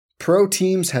Pro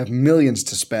teams have millions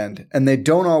to spend, and they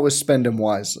don't always spend them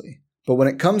wisely. But when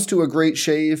it comes to a great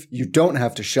shave, you don't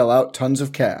have to shell out tons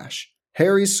of cash.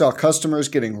 Harry's saw customers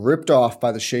getting ripped off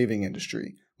by the shaving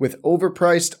industry with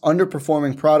overpriced,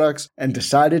 underperforming products and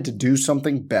decided to do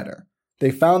something better. They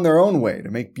found their own way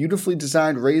to make beautifully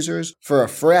designed razors for a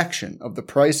fraction of the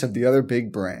price of the other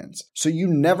big brands, so you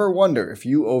never wonder if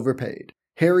you overpaid.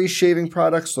 Harry's shaving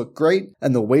products look great,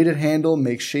 and the weighted handle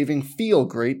makes shaving feel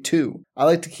great too. I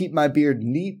like to keep my beard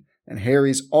neat, and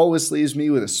Harry's always leaves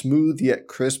me with a smooth yet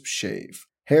crisp shave.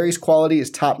 Harry's quality is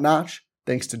top-notch,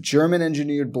 thanks to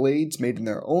German-engineered blades made in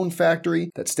their own factory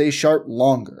that stay sharp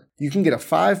longer. You can get a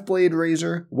 5-blade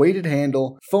razor, weighted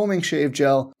handle, foaming shave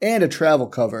gel, and a travel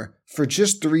cover for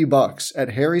just $3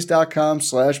 at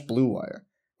harrys.com/bluewire.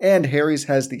 And Harry's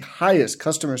has the highest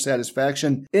customer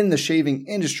satisfaction in the shaving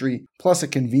industry, plus a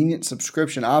convenient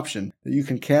subscription option that you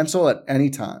can cancel at any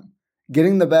time.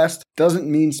 Getting the best doesn't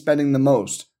mean spending the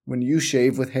most when you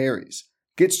shave with Harry's.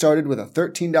 Get started with a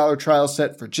 $13 trial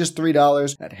set for just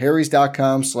 $3 at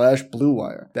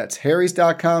harrys.com/bluewire. That's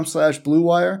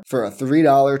harrys.com/bluewire for a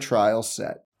 $3 trial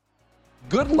set.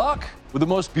 Good luck with the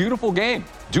most beautiful game.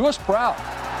 Do us proud.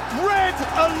 Red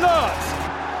alert!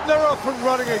 They're up and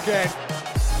running again.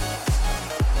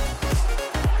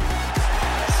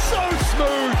 So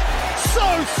smooth, so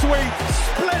sweet,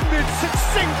 splendid,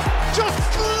 succinct, just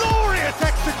glorious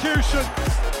execution.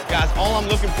 Guys, all I'm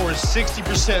looking for is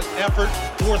 60% effort,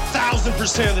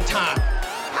 1,000% of the time.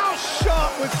 How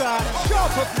sharp was that?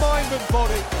 Sharp of mind and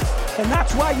body. And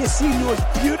that's why you see those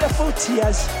beautiful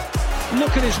tears.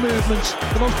 Look at his movements.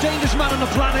 The most dangerous man on the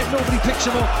planet. Nobody picks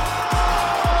him up.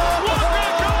 What a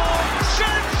goal!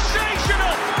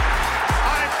 Sensational!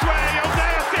 I swear you'll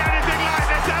never see anything like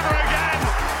this ever again.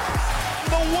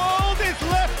 The world is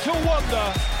left to wonder,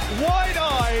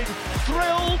 wide-eyed,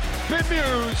 thrilled,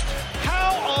 bemused.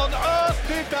 How on earth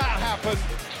did that happen?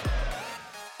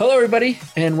 Hello, everybody,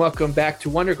 and welcome back to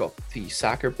Wonder Goal, the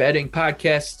soccer betting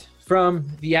podcast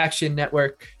from the Action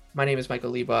Network. My name is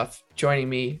Michael Leboff. Joining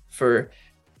me for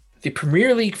the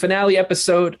Premier League finale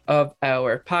episode of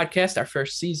our podcast, our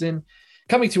first season,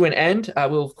 coming to an end.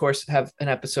 We'll, of course, have an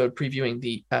episode previewing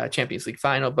the Champions League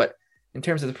final, but in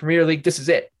terms of the Premier League, this is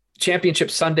it. Championship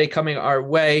Sunday coming our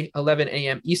way, 11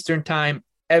 a.m. Eastern time.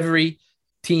 Every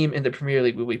team in the Premier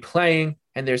League will be playing,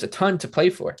 and there's a ton to play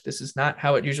for. This is not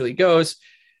how it usually goes.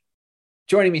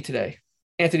 Joining me today,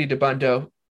 Anthony Dabbundo.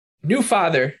 New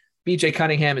father, BJ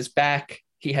Cunningham, is back.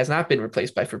 He has not been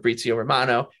replaced by Fabrizio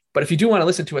Romano, but if you do want to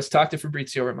listen to us talk to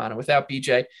Fabrizio Romano without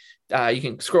BJ, you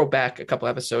can scroll back a couple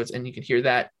episodes and you can hear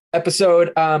that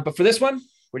episode. But for this one,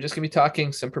 we're just going to be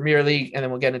talking some Premier League, and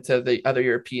then we'll get into the other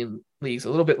European leagues a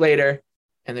little bit later.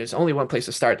 And there's only one place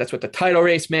to start. That's with the title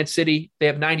race. Man City, they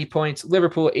have 90 points.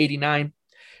 Liverpool, 89.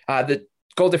 The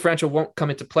goal differential won't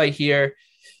come into play here.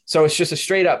 So it's just a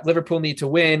straight up Liverpool need to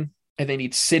win, and they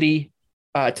need City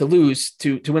to lose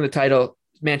to win the title.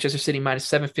 Manchester City minus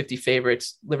 750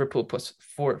 favorites, Liverpool plus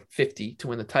 450 to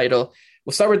win the title.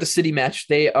 We'll start with the City match.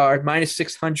 They are minus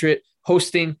 600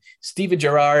 hosting Steven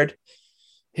Gerrard,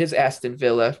 his Aston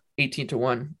Villa,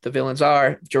 18-1. The villains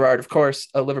are Gerrard, of course,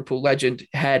 a Liverpool legend,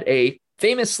 had a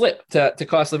famous slip to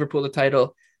cost Liverpool the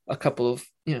title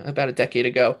about a decade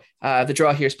ago. The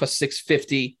draw here is plus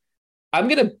 650. I'm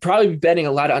going to probably be betting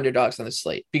a lot of underdogs on this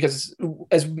slate because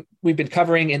as we've been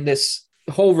covering in this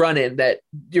whole run-in, that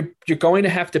you're going to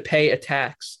have to pay a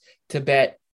tax to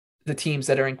bet the teams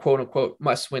that are in quote-unquote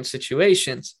must-win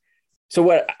situations. So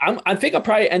what I think I'll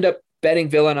probably end up betting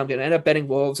Villa, and I'm going to end up betting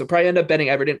Wolves. I'll probably end up betting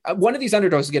Everton. One of these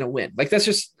underdogs is going to win. Like, that's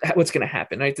just what's going to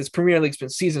happen, right? This Premier League's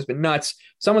season's been nuts.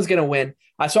 Someone's going to win.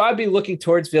 So I'd be looking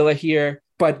towards Villa here,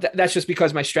 but that's just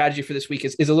because my strategy for this week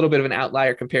is a little bit of an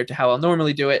outlier compared to how I'll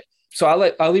normally do it. So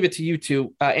I'll leave it to you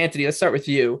two. Anthony, let's start with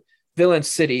you. Villa and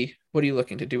City, what are you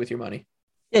looking to do with your money?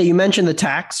 Yeah, you mentioned the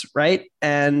tax, right?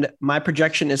 And my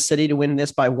projection is City to win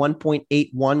this by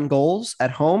 1.81 goals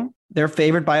at home. They're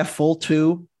favored by a full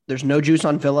 2. There's no juice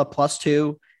on Villa, plus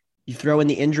 2. You throw in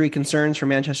the injury concerns for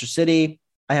Manchester City.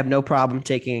 I have no problem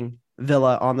taking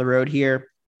Villa on the road here.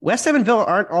 West Ham and Villa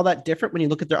aren't all that different when you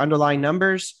look at their underlying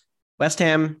numbers. West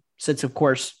Ham sits, of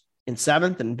course, in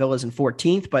 7th and Villa's in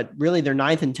 14th, but really they're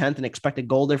 9th and 10th in expected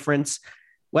goal difference.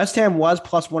 West Ham was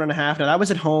plus 1.5. Now that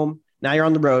was at home. Now you're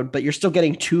on the road, but you're still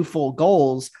getting 2 full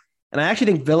goals. And I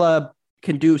actually think Villa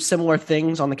can do similar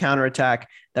things on the counterattack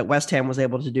that West Ham was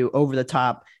able to do over the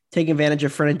top, taking advantage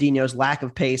of Fernandinho's lack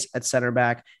of pace at center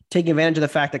back, taking advantage of the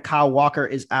fact that Kyle Walker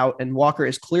is out, and Walker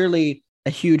is clearly a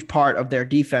huge part of their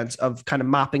defense of kind of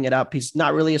mopping it up. He's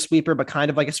not really a sweeper, but kind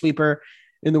of like a sweeper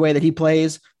in the way that he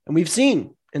plays. And we've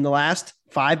seen in the last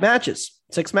 5 matches,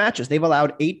 6 matches. They've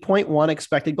allowed 8.1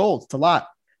 expected goals. It's a lot.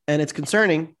 And it's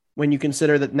concerning when you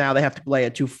consider that now they have to play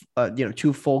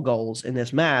two full goals in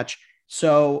this match.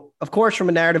 So, of course, from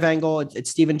a narrative angle, it's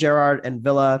Steven Gerrard and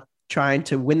Villa trying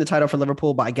to win the title for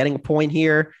Liverpool by getting a point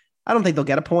here. I don't think they'll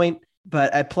get a point,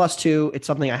 but at +2, it's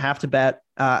something I have to bet.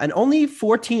 And only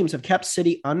 4 teams have kept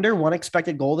City under 1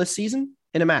 expected goal this season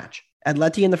in a match.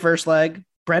 Atleti in the first leg,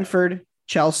 Brentford,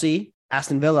 Chelsea,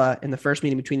 Aston Villa in the first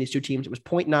meeting between these two teams. It was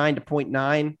 0.9 to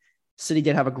 0.9. City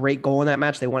did have a great goal in that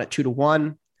match. They won it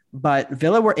 2-1. But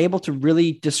Villa were able to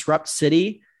really disrupt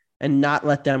City and not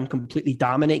let them completely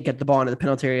dominate, get the ball into the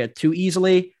penalty area too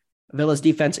easily. Villa's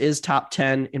defense is top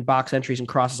 10 in box entries and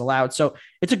crosses allowed. So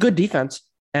it's a good defense.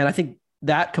 And I think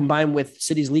that combined with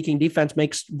City's leaking defense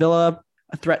makes Villa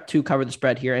a threat to cover the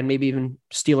spread here and maybe even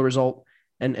steal a result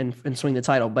and swing the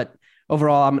title. But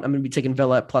overall, I'm going to be taking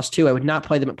Villa at +2. I would not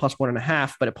play them at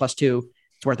 +1.5, but at +2,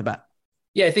 it's worth a bet.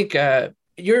 Yeah, I think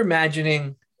you're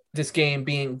imagining this game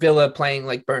being Villa playing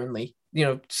like Burnley,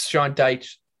 Sean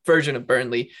Dyche version of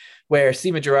Burnley, where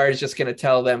Steven Gerrard is just going to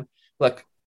tell them, look,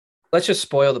 let's just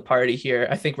spoil the party here.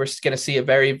 I think we're going to see a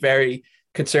very, very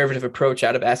conservative approach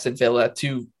out of Aston Villa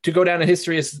to go down in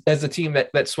history as the team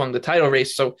that swung the title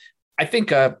race. So I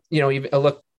think, even a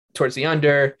look towards the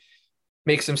under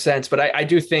makes some sense. But I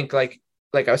do think, like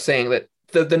I was saying, that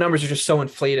the numbers are just so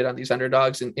inflated on these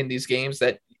underdogs in these games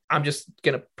that I'm just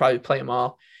going to probably play them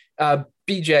all.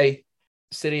 BJ,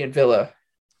 City and Villa,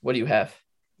 what do you have?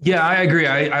 Yeah, I agree.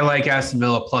 I like Aston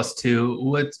Villa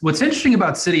 +2. What's interesting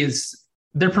about City is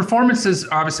their performances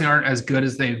obviously aren't as good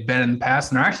as they've been in the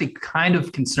past, and they're actually kind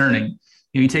of concerning.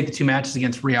 You take the 2 matches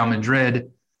against Real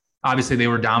Madrid. Obviously, they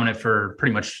were dominant for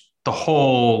pretty much the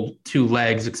whole 2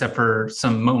 legs, except for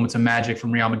some moments of magic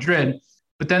from Real Madrid.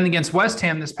 But then against West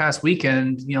Ham this past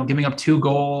weekend, giving up 2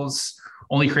 goals,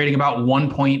 only creating about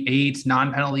 1.8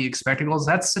 non-penalty expected goals,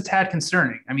 that's a tad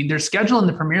concerning. I mean, their schedule in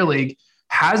the Premier League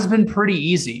has been pretty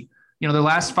easy. Their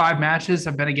last 5 matches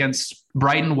have been against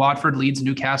Brighton, Watford, Leeds,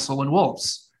 Newcastle, and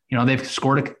Wolves. They've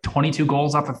scored 22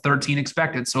 goals off of 13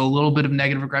 expected, so a little bit of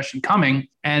negative aggression coming.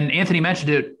 And Anthony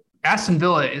mentioned it, Aston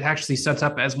Villa, it actually sets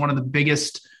up as one of the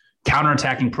biggest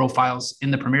counterattacking profiles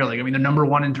in the Premier League. I mean, they're number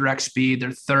 1 in direct speed. They're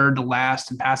 3rd to last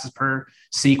in passes per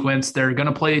sequence. They're going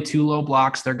to play 2 low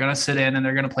blocks. They're going to sit in and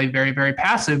they're going to play very, very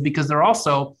passive because they're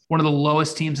also one of the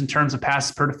lowest teams in terms of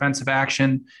passes per defensive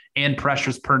action and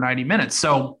pressures per 90 minutes.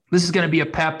 So this is going to be a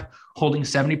Pep holding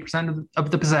 70% of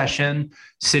the possession,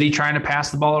 City trying to pass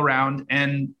the ball around,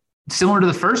 and similar to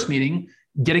the first meeting,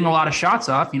 getting a lot of shots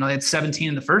off. They had 17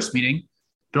 in the first meeting,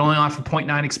 but only on for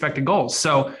 0.9 expected goals.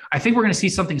 So I think we're going to see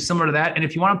something similar to that. And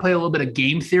if you want to play a little bit of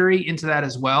game theory into that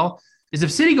as well, is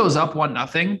if City goes up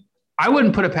 1-0, I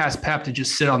wouldn't put it past Pep to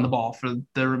just sit on the ball for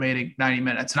the remaining 90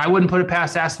 minutes. And I wouldn't put it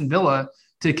past Aston Villa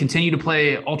to continue to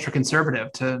play ultra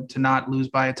conservative, to not lose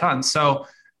by a ton. So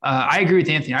I agree with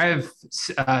Anthony. I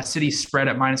have City spread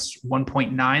at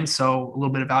 -1.9. So a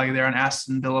little bit of value there on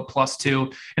Aston Villa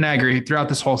 +2. And I agree, throughout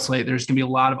this whole slate, there's going to be a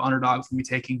lot of underdogs to be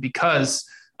taking because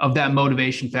of that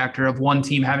motivation factor of one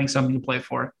team having something to play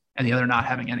for and the other not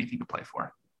having anything to play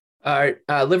for. All right,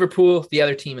 Liverpool, the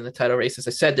other team in the title race. As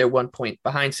I said, they're 1 point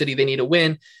behind City. They need a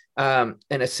win and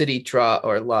a City draw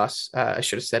or loss. I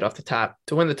should have said off the top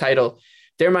to win the title.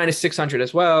 They're -600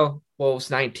 as well.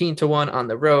 Wolves 19-1 on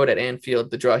the road at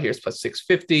Anfield. The draw here is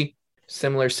 +650.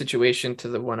 Similar situation to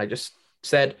the one I just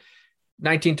said.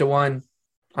 19-1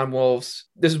 on Wolves.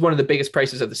 This is one of the biggest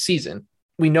prices of the season.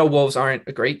 We know Wolves aren't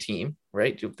a great team,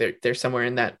 right? They're somewhere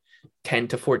in that 10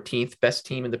 to 14th best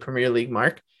team in the Premier League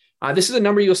mark. This is a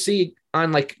number you'll see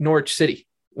on like Norwich City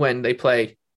when they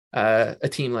play a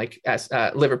team like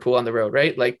Liverpool on the road,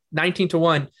 right? Like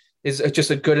 19-1 is just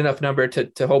a good enough number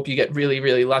to hope you get really,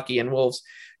 really lucky. And Wolves,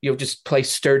 just play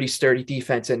sturdy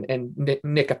defense and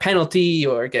nick a penalty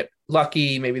or get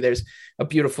lucky. Maybe there's a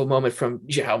beautiful moment from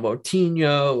João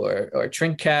Moutinho or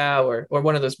Trincao or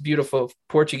one of those beautiful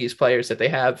Portuguese players that they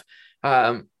have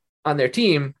on their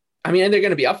team. I mean, and they're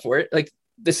going to be up for it. Like,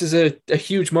 this is a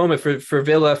huge moment for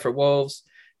Villa, for Wolves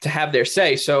to have their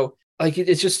say. So like,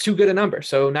 it's just too good a number.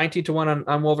 So 19-1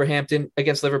 on Wolverhampton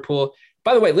against Liverpool.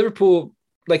 By the way, Liverpool,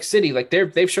 like City, like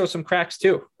they've shown some cracks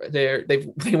too. They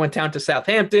went down to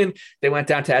Southampton. They went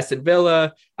down to Aston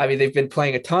Villa. I mean, they've been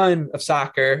playing a ton of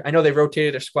soccer. I know they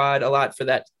rotated their squad a lot for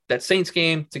that Saints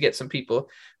game to get some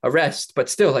people a rest, but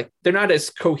still, like, they're not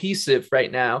as cohesive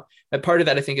right now. And part of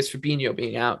that, I think, is Fabinho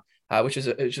being out. Which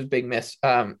is a big miss.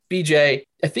 BJ,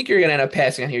 I think you're going to end up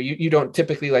passing on here. You don't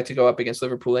typically like to go up against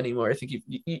Liverpool anymore. I think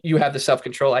you have the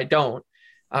self-control. I don't.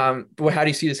 But how do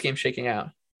you see this game shaking out?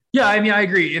 Yeah, I mean, I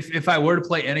agree. If I were to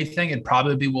play anything, it'd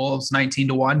probably be Wolves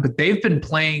 19-1, but they've been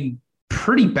playing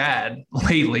pretty bad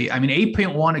lately. I mean,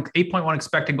 8.1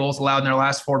 expected goals allowed in their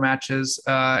last 4 matches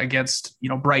against,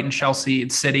 Brighton, Chelsea,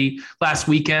 and City. Last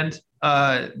weekend,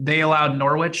 they allowed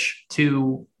Norwich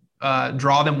to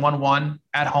draw them 1-1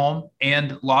 at home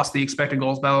and lost the expected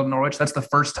goals battle of Norwich. That's the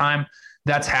first time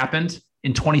that's happened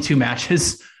in 22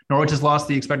 matches. Norwich has lost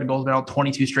the expected goals battle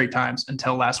 22 straight times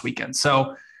until last weekend.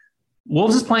 So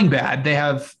Wolves is playing bad. They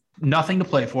have nothing to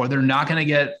play for. They're not going to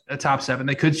get a top 7.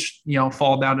 They could,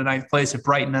 fall down to 9th place if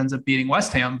Brighton ends up beating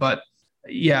West Ham. But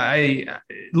yeah,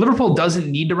 Liverpool doesn't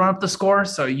need to run up the score.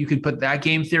 So you could put that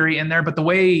game theory in there. But the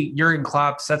way Jurgen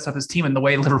Klopp sets up his team and the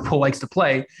way Liverpool likes to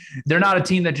play, they're not a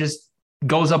team that just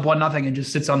goes up 1-0 and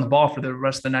just sits on the ball for the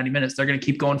rest of the 90 minutes. They're going to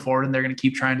keep going forward and they're going to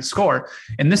keep trying to score.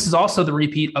 And this is also the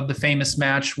repeat of the famous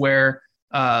match where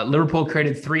Liverpool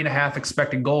created 3.5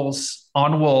 expected goals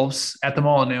on Wolves at the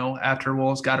Molineux after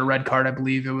Wolves got a red card. I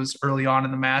believe it was early on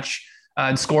in the match,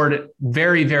 and scored it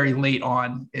very, very late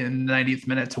on in the 90th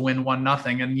minute to win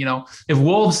 1-0. And, if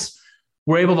Wolves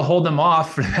were able to hold them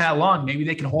off for that long, maybe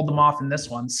they can hold them off in this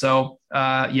one. So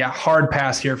hard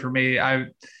pass here for me.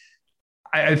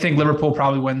 I think Liverpool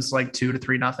probably wins like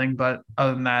 2-3-0, but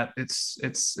other than that, it's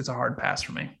a hard pass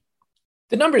for me.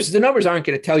 The numbers aren't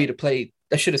going to tell you to play.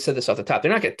 I should have said this off the top.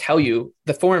 They're not going to tell you,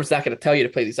 the form's not going to tell you to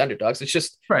play these underdogs. It's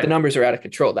just The numbers are out of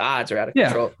control. The odds are out of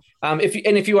control.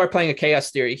 If you are playing a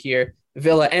chaos theory here,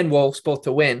 Villa and Wolves both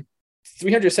to win,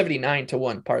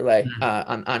 379-1 parlay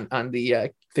on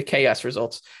the chaos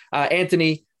results.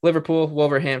 Anthony, Liverpool,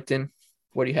 Wolverhampton.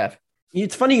 What do you have?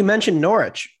 It's funny you mentioned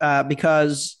Norwich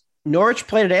because Norwich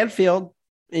played at Anfield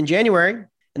in January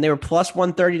and they were plus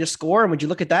 130 to score. And would you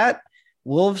look at that?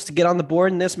 Wolves to get on the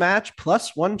board in this match,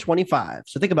 plus 125.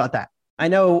 So think about that. I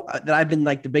know that I've been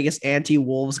like the biggest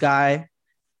anti-Wolves guy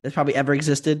that's probably ever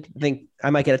existed. I think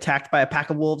I might get attacked by a pack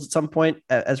of wolves at some point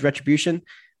as retribution,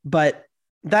 but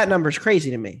that number is crazy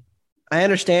to me. I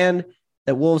understand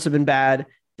that Wolves have been bad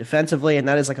defensively, and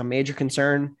that is like a major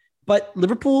concern, but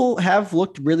Liverpool have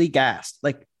looked really gassed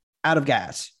in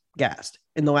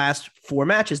the last 4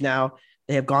 matches now.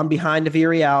 They have gone behind to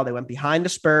Villarreal. They went behind to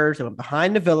Spurs. They went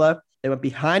behind to Villa. They went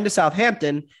behind to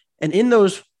Southampton. And in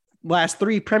those last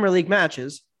 3 Premier League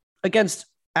matches against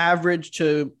average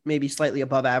to maybe slightly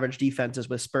above average defenses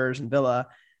with Spurs and Villa,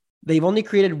 they've only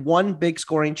created 1 big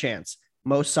scoring chance.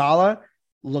 Mo Salah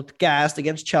looked gassed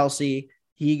against Chelsea.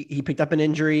 He picked up an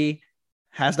injury,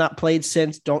 has not played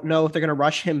since. Don't know if they're going to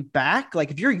rush him back.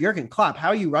 Like if you're Jurgen Klopp, how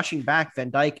are you rushing back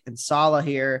Van Dijk and Salah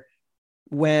here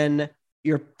when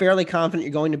you're fairly confident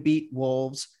you're going to beat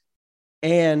Wolves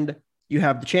and you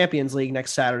have the Champions League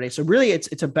next Saturday? So really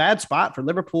it's a bad spot for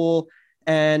Liverpool.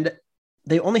 And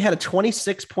they only had a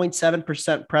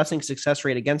 26.7% pressing success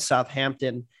rate against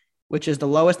Southampton, which is the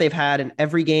lowest they've had in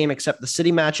every game except the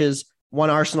City matches, 1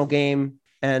 Arsenal game,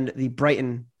 and the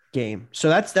Brighton game. So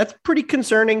that's pretty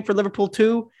concerning for Liverpool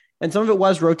too. And some of it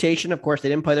was rotation. Of course, they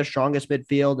didn't play their strongest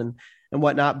midfield and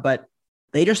whatnot, but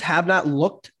they just have not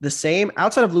looked the same.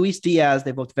 Outside of Luis Diaz,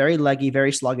 they've looked very leggy,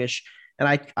 very sluggish. And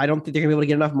I don't think they're going to be able to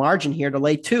get enough margin here to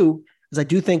lay 2, because I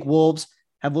do think Wolves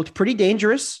have looked pretty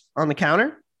dangerous on the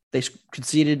counter. They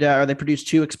conceded or they produced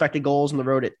 2 expected goals on the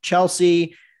road at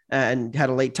Chelsea and had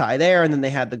a late tie there. And then they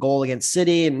had the goal against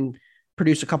City and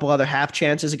produced a couple other half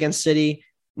chances against City.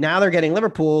 Now they're getting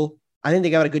Liverpool. I think they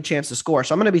got a good chance to score.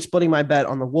 So I'm going to be splitting my bet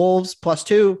on the Wolves plus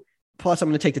 2, plus I'm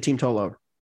going to take the team total over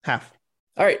half.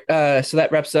 All right. So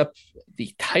that wraps up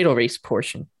the title race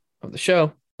portion of the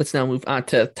show. Let's now move on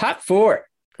to top 4,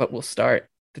 but we'll start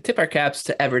to tip our caps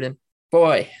to Everton.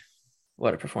 Boy,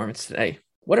 what a performance today.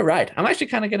 What a ride. I'm actually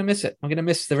kind of going to miss it. I'm going to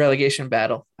miss the relegation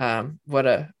battle. What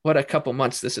a couple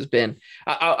months this has been.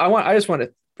 I just want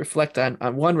to reflect on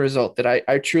one result that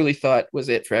I truly thought was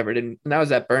it for Everton, and that was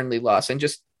that Burnley loss. And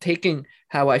just taking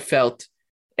how I felt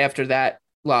after that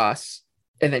loss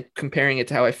and then comparing it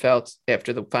to how I felt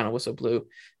after the final whistle blew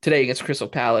today against Crystal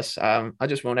Palace. I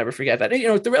just won't ever forget that.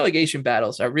 The relegation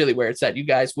battles are really where it's at. You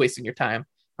guys wasting your time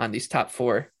on these top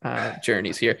 4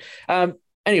 journeys here.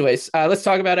 Anyways, let's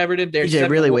talk about Everton. They're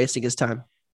really wasting his time.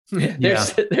 They're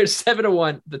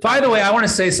 7-1. By the way, I want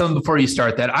to say something before you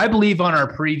start that. I believe on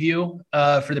our preview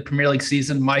for the Premier League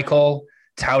season, Michael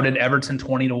touted Everton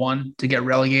 20-1 to get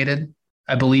relegated,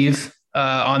 I believe,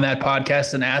 on that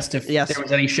podcast, and asked if there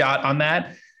was any shot on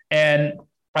that. And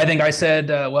I think I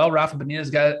said, Rafa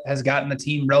Benitez has gotten the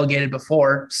team relegated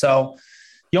before. So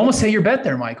you almost hit your bet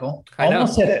there, Michael.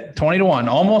 Almost hit it. 20-1.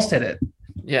 Almost hit it.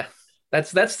 Yeah.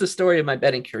 That's the story of my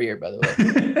betting career, by the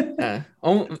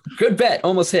way. Good bet.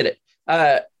 Almost hit it.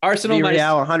 Arsenal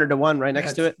Villarreal 100-1 right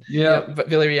next to it. Yeah, but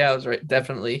Villarreal is right.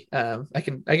 Definitely. I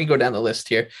can go down the list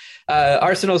here.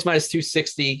 Arsenal's minus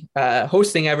 260,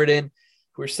 hosting Everton.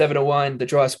 who are 7-1. The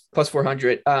draw is plus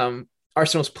 400.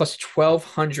 Arsenal's plus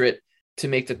 1,200 to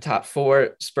make the top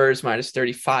four. Spurs minus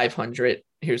 3,500.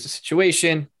 Here's the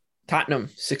situation. Tottenham,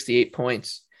 68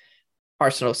 points.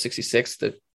 Arsenal, 66.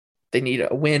 They need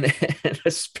a win. And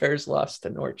the Spurs lost to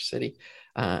Norwich City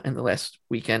in the last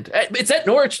weekend. It's at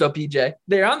Norwich, though, PJ.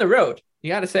 They're on the road.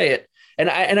 You got to say it. And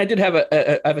I did have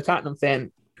a Tottenham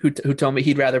fan who told me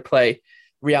he'd rather play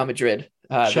Real Madrid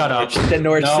than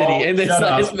Norwich City in this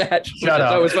last match, which I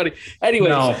thought was funny.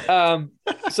 Anyways,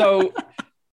 so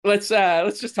let's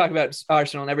just talk about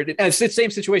Arsenal and Everton. It's the same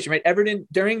situation, right? Everton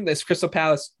during this Crystal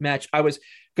Palace match,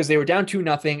 because they were down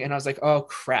 2-0, and I was like, oh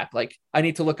crap! Like I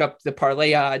need to look up the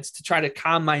parlay odds to try to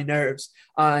calm my nerves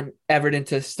on Everton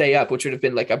to stay up, which would have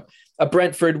been like a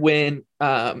Brentford win,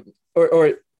 or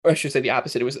I should say the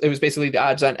opposite. It was basically the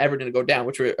odds on Everton to go down,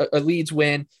 which were a Leeds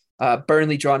win,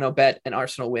 Burnley draw no bet, and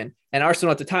Arsenal win. And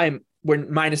Arsenal at the time were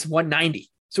minus 190.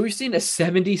 So we've seen a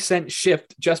 70-cent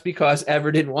shift just because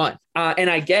Everton won. And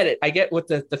I get it. I get what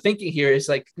the thinking here is,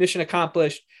 like, mission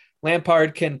accomplished.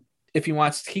 Lampard can, if he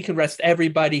wants, he can rest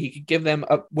everybody. He could give them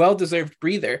a well-deserved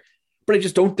breather. But I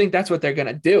just don't think that's what they're going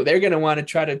to do. They're going to want to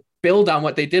try to build on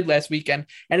what they did last weekend.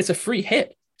 And it's a free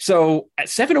hit. So at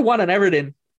 7-1 on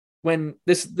Everton, when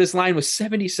this line was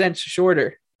 70 cents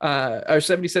shorter, or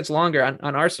 70 cents longer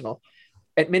on Arsenal,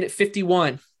 at minute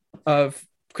 51 of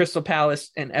Crystal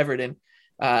Palace and Everton,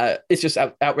 it's just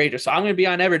outrageous. So I'm going to be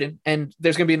on Everton, and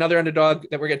there's going to be another underdog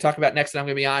that we're going to talk about next that I'm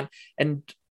going to be on. And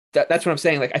that's what I'm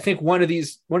saying. Like, I think one of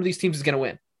these teams is going to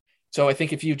win. So I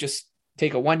think if you just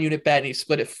take a 1-unit bet and you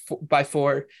split it by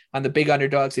 4 on the big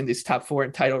underdogs in these top 4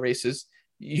 in title races,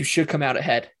 you should come out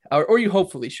ahead, or you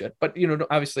hopefully should. But,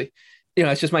 obviously,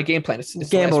 it's just my game plan. It's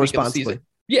gamble responsibly.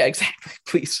 Yeah, exactly.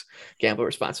 Please gamble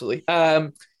responsibly.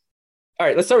 All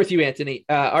right, let's start with you, Anthony.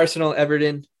 Arsenal,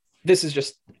 Everton.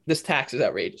 This tax is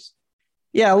outrageous.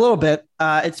 Yeah, a little bit.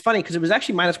 It's funny because it was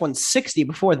actually minus 160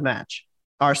 before the match.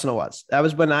 Arsenal was. That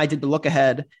was when I did the look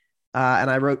ahead, and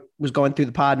I was going through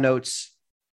the pod notes.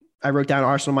 I wrote down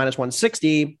Arsenal minus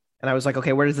 160, and I was like,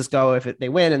 okay, where does this go if they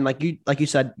win? And like you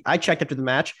said, I checked after the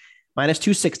match, minus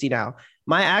 260 now.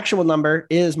 My actual number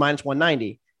is minus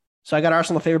 190. So I got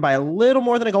Arsenal favored by a little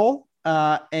more than a goal.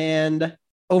 And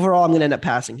overall, I'm going to end up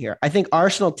passing here. I think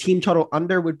Arsenal team total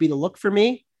under would be the look for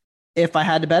me if I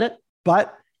had to bet it.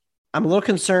 But I'm a little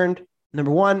concerned.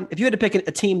 Number one, if you had to pick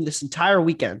a team this entire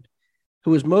weekend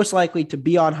who is most likely to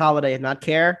be on holiday and not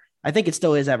care, I think it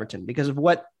still is Everton because of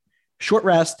what short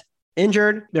rest,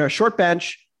 injured, they're a short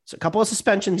bench, so a couple of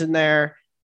suspensions in there,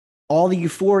 all the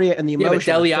euphoria and the emotion.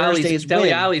 Yeah,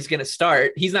 Dele Alli's going to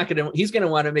start. He's not going to. He's going to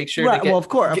want to make sure. Right. Well, of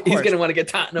course. He's going to want to get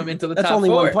Tottenham into the top 4. That's only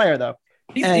one player, though.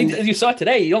 You saw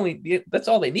today. That's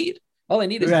all they need. All they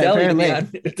need is Dele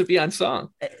to be on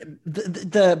song.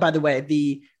 By the way,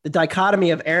 the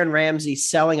dichotomy of Aaron Ramsey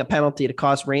selling a penalty to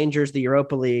cost Rangers the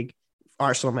Europa League,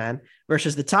 Arsenal man,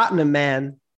 versus the Tottenham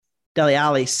man, Dele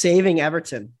Alli, saving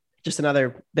Everton. Just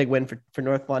another big win for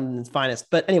North London's finest.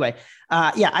 But anyway,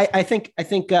 I think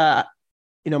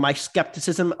my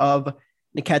skepticism of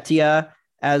Nketiah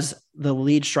as the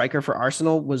lead striker for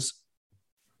Arsenal was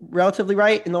relatively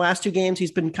right. In the last 2 games,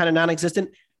 he's been kind of non-existent.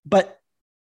 But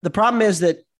the problem is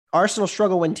that Arsenal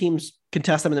struggle when teams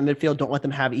contest them in the midfield, don't let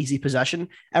them have easy possession.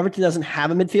 Everton doesn't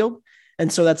have a midfield.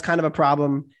 And so that's kind of a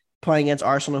problem playing against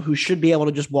Arsenal, who should be able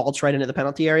to just waltz right into the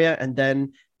penalty area. And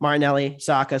then Martinelli,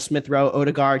 Saka, Smith Rowe,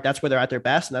 Odegaard, that's where they're at their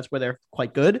best, and that's where they're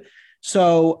quite good.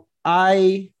 So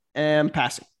I am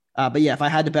passing. But yeah, if I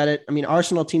had to bet it, I mean,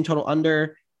 Arsenal team total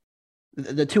under,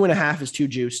 the 2.5 is too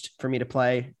juiced for me to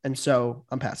play. And so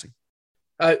I'm passing.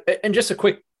 And just a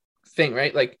quick thing,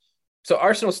 right? Like, so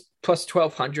Arsenal's plus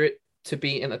 1,200 to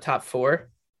be in the top 4.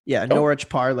 Yeah, Norwich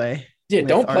parlay. Yeah,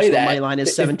 don't play Arsenal that. Money line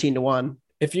is 17-1.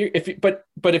 If you're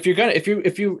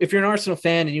an Arsenal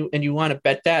fan and you want to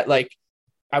bet that, like,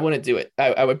 I wouldn't do it.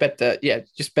 I would bet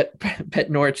just bet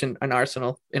Norwich and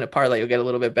Arsenal in a parlay. You'll get a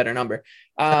little bit better number.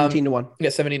 17-1. Yeah,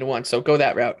 17-1. So go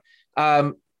that route.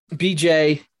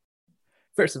 BJ,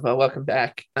 first of all, welcome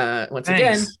back. Once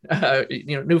Thanks.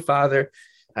 Again, new father,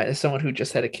 as someone who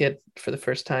just had a kid for the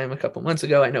first time a couple months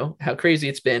ago, I know how crazy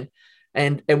it's been.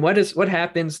 And what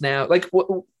happens now? Like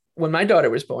when my daughter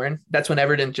was born, that's when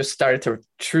Everton just started to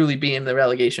truly be in the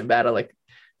relegation battle, like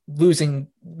losing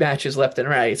matches left and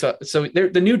right. So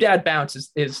the new dad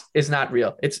bounce is not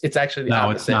real. It's actually the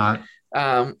opposite. It's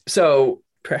not. So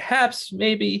perhaps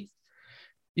maybe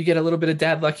you get a little bit of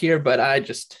dad luck here, but I'm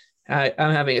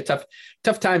having a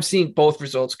tough time seeing both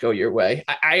results go your way.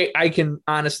 I can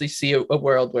honestly see a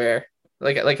world where,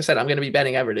 like I said, I'm going to be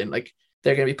betting Everton. Like,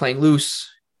 they're going to be playing loose,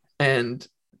 and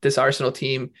this Arsenal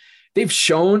team they've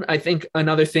shown, I think,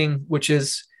 another thing, which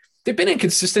is they've been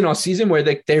inconsistent all season, where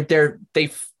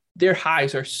their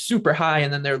highs are super high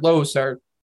and then their lows are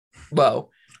low.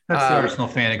 That's the Arsenal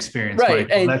fan experience, right?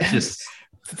 Michael. That's just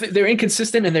they're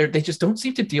inconsistent, and they just don't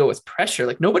seem to deal with pressure.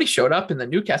 Like, nobody showed up in the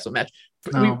Newcastle match.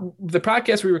 No. The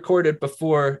podcast we recorded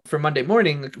before for Monday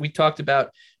morning, we talked about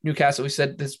Newcastle. We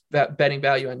said this betting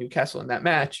value on Newcastle in that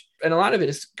match, and a lot of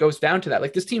it goes down to that.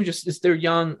 Like, this team they're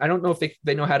young. I don't know if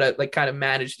they know how to like kind of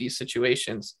manage these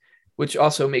situations, which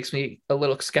also makes me a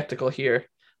little skeptical here.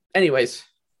 Anyways,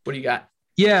 what do you got?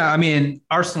 Yeah, I mean,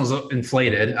 Arsenal's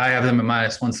inflated. I have them at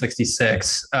minus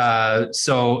 166.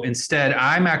 So instead,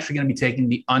 I'm actually going to be taking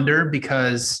the under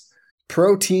because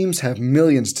pro teams have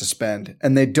millions to spend,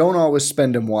 and they don't always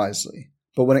spend them wisely.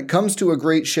 But when it comes to a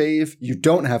great shave, you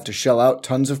don't have to shell out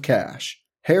tons of cash.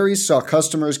 Harry's saw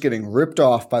customers getting ripped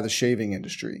off by the shaving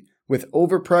industry with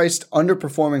overpriced,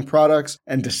 underperforming products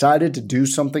and decided to do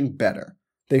something better.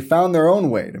 They found their own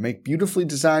way to make beautifully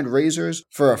designed razors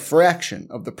for a fraction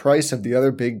of the price of the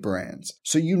other big brands,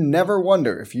 so you never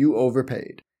wonder if you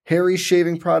overpaid. Harry's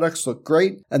shaving products look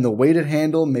great, and the weighted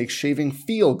handle makes shaving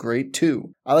feel great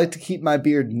too. I like to keep my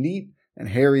beard neat, and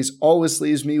Harry's always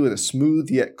leaves me with a smooth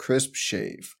yet crisp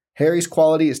shave. Harry's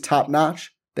quality is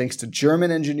top-notch, thanks to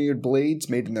German-engineered blades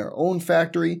made in their own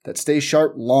factory that stay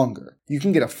sharp longer. You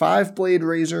can get a 5-blade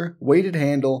razor, weighted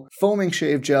handle, foaming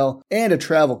shave gel, and a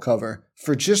travel cover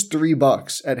for just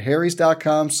 $3 at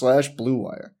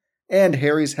harrys.com/bluewire. And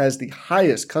Harry's has the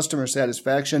highest customer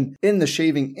satisfaction in the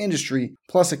shaving industry,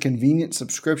 plus a convenient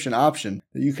subscription option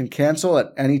that you can cancel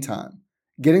at any time.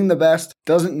 Getting the best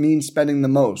doesn't mean spending the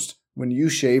most when you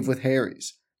shave with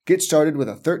Harry's. Get started with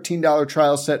a $13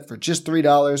 trial set for just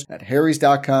 $3 at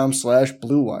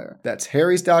harrys.com/bluewire. That's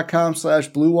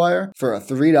harrys.com/bluewire for a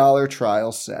 $3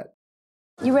 trial set.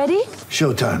 You ready?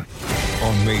 Showtime.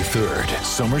 On May 3rd,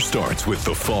 summer starts with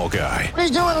The Fall Guy.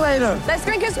 Let's do it later. Let's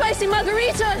drink a spicy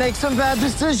margarita. Make some bad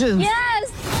decisions.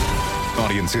 Yes.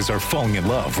 Audiences are falling in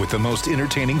love with the most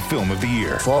entertaining film of the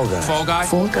year. Fall Guy. Fall Guy?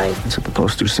 Fall Guy. That's what the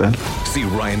poster said. See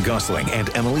Ryan Gosling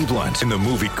and Emily Blunt in the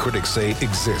movie critics say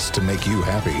exists to make you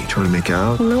happy. Trying to make it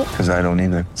out? Nope. Because I don't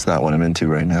either. It's not what I'm into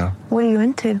right now. What are you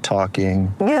into?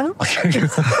 Talking. Yeah.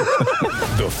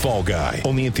 The Fall Guy.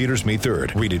 Only in theaters May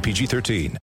 3rd. Rated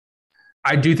PG-13.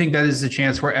 I do think that is a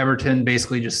chance where Everton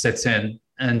basically just sits in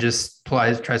and just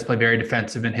tries to play very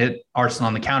defensive and hit Arsenal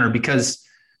on the counter because,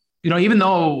 even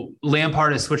though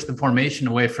Lampard has switched the formation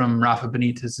away from Rafa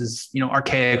Benitez's,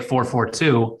 archaic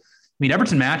 4-4-2,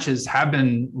 Everton matches have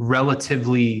been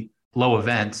relatively low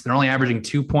events. They're only averaging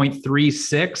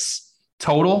 2.36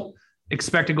 total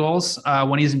expected goals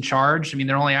when he's in charge.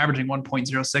 They're only averaging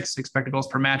 1.06 expected goals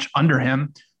per match under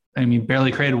him.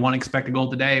 Barely created one expected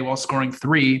goal today while scoring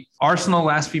 3. Arsenal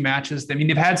last few matches,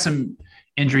 they've had some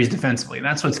injuries defensively. And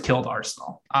that's what's killed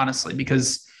Arsenal, honestly,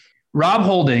 because Rob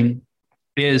Holding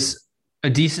is a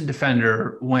decent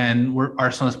defender when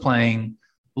Arsenal is playing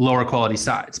lower quality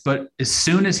sides. But as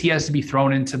soon as he has to be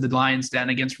thrown into the lion's den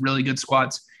against really good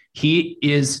squads, he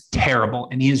is terrible.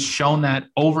 And he has shown that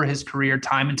over his career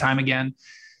time and time again.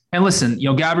 And listen,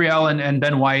 Gabriel and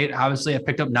Ben White obviously have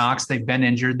picked up knocks. They've been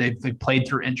injured. They've played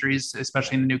through injuries,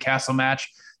 especially in the Newcastle match.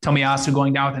 Tomiyasu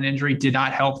going down with an injury did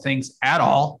not help things at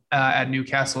all at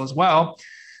Newcastle as well.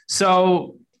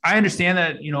 So I understand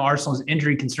that, Arsenal's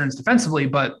injury concerns defensively,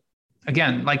 but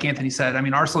again, like Anthony said,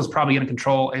 Arsenal is probably going to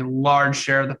control a large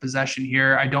share of the possession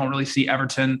here. I don't really see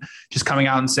Everton just coming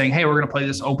out and saying, hey, we're going to play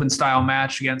this open style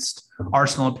match against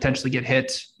Arsenal and potentially get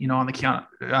hit, on the count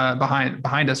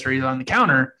behind us or either on the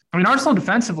counter. Arsenal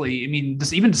defensively, even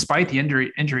despite the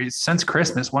injuries since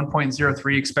Christmas,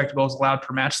 1.03 expected goals allowed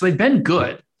per match. So they've been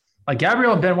good. Like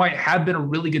Gabriel and Ben White have been a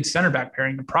really good center back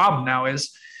pairing. The problem now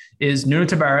is Nuno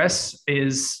Tavares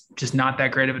is just not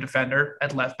that great of a defender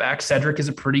at left back. Cedric is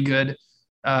a pretty good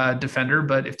defender,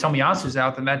 but if Tomiyasu's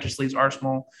out, then that just leaves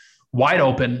Arsenal wide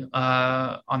open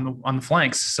on the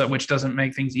flanks, so, which doesn't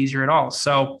make things easier at all.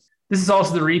 So this is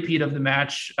also the repeat of the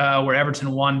match where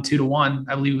Everton won 2-1.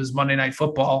 I believe it was Monday Night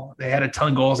Football. They had a ton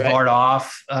of goals barred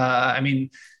off.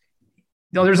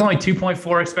 There's only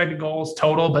 2.4 expected goals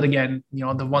total, but again,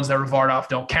 the ones that were barred off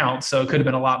don't count. So it could have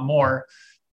been a lot more.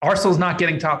 Arsenal's not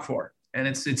getting top 4, and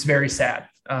it's very sad.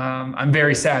 I'm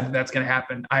very sad that that's going to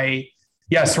happen.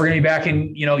 Yes, we're going to be back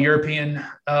in, European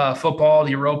football,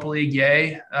 the Europa League.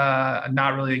 Yay. I'm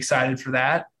not really excited for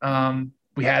that.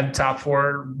 We had top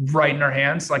 4 right in our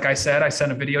hands. Like I said, I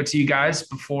sent a video to you guys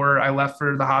before I left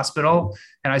for the hospital.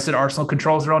 And I said, Arsenal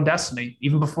controls their own destiny,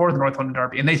 even before the North London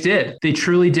Derby. And they did. They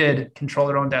truly did control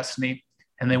their own destiny.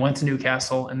 And they went to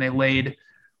Newcastle and they laid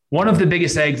one of the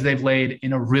biggest eggs they've laid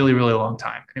in a really, really long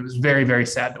time. And it was very, very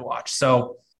sad to watch.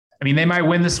 So, I mean, they might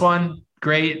win this one.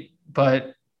 Great.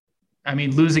 But I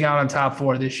mean, losing out on top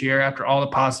 4 this year after all the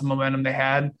positive momentum they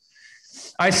had,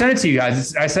 I said it to you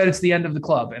guys. I said it's the end of the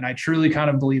club. And I truly kind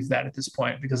of believe that at this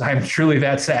point, because I'm truly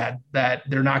that sad that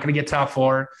they're not going to get top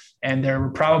 4. And there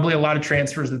were probably a lot of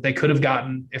transfers that they could have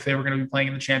gotten if they were going to be playing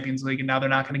in the Champions League. And now they're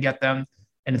not going to get them.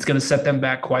 And it's going to set them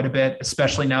back quite a bit,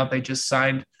 especially now that they just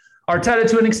signed Arteta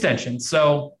to an extension.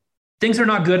 So things are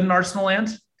not good in Arsenal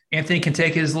land. Anthony can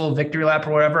take his little victory lap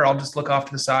or whatever. I'll just look off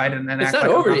to the side and then it's act not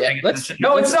like over I'm not yet. paying attention.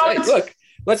 No, it's not. Look,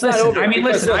 let's not over. I mean,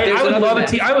 listen. I would love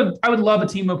match. I would love a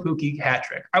Timo Pukki hat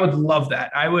trick. I would love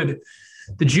that.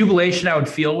 The jubilation I would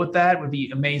feel with that would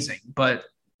be amazing. But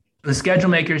the schedule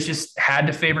makers just had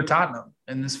to favor Tottenham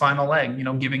in this final leg,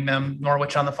 giving them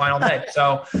Norwich on the final day.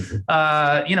 So, it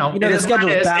is what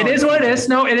it is. It is what it is.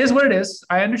 No, it is what it is.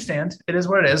 I understand. It is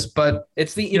what it is, but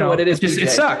it's what it is. It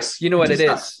sucks. You know what it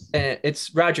is.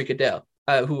 It's Roger Goodell,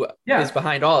 who is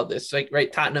behind all of this. Like,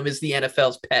 right. Tottenham is the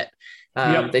NFL's pet.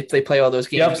 They play all those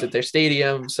games at their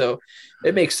stadium. So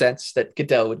it makes sense that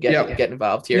Goodell would get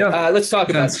involved here. Let's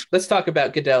talk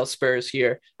about Goodell Spurs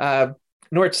here.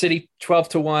 Norwich City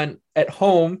 12-1 at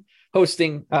home,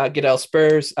 hosting Goodell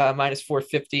Spurs, minus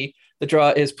 450. The draw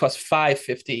is plus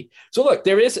 550. So look,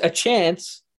 there is a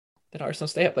chance that Arsenal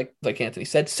stay up, like Anthony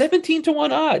said,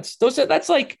 17-1 odds. That's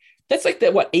like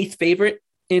the eighth favorite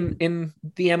in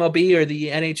the MLB or the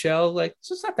NHL. Like,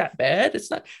 so it's not that bad. It's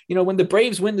not, when the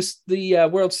Braves win the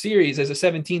World Series as a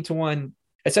 17-1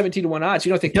 odds, you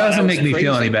don't think it doesn't make me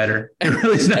feel any better. It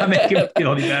really does not make me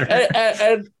feel any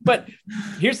better. But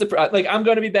here's I'm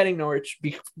going to be betting Norwich.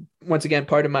 Once again,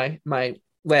 part of my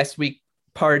last week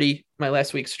party, my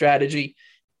last week strategy.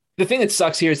 The thing that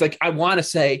sucks here is I want to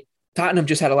say Tottenham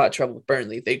just had a lot of trouble with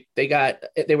Burnley.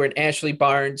 They were in Ashley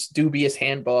Barnes' dubious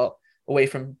handball away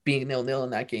from being 0-0 in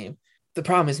that game. The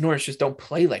problem is Norwich just don't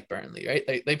play like Burnley,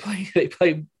 right? They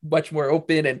play much more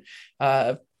open and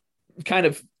kind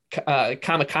of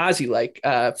kamikaze like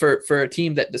for a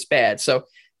team that's bad. So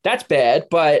that's bad.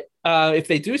 But if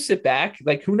they do sit back,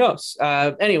 who knows?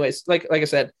 Anyways, like I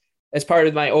said, as part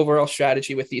of my overall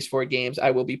strategy with these 4 games,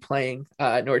 I will be playing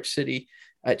Norwich City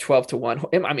at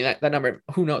 12-1. I mean, that number,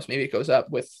 who knows? Maybe it goes up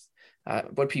with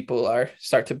what people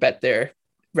start to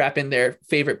wrap in their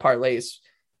favorite parlays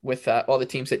with all the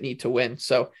teams that need to win.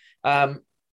 So I'll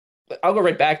go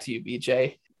right back to you,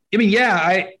 BJ. I mean,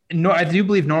 I do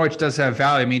believe Norwich does have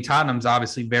value. I mean, Tottenham's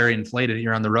obviously very inflated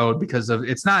here on the road because of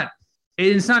it's not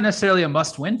necessarily a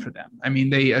must win for them. I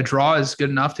mean, a draw is good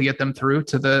enough to get them through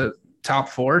to the top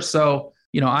 4. So,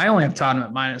 I only have Tottenham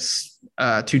at minus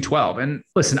 212. And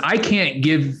listen, I can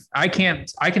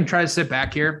try to sit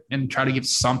back here and try to give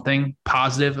something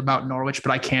positive about Norwich,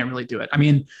 but I can't really do it. I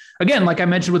mean, again, like I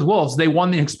mentioned with Wolves, they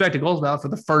won the expected goals battle for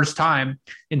the first time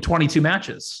in 22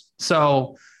 matches.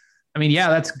 So, I mean,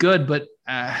 that's good, but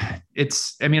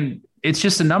it's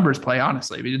just a numbers play,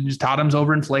 honestly. I mean, Tottenham's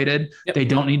overinflated. Yep. They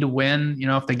don't need to win.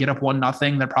 If they get up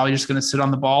 1-0, they're probably just going to sit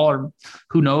on the ball, or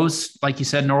who knows? Like you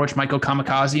said, Norwich might go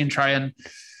kamikaze and try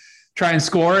and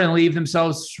score and leave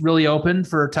themselves really open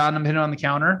for Tottenham hitting on the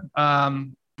counter.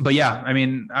 But I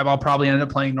mean, I'll probably end up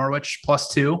playing Norwich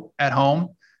 +2 at home.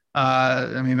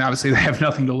 I mean, obviously they have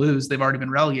nothing to lose. They've already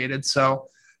been relegated. So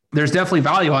there's definitely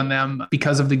value on them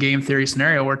because of the game theory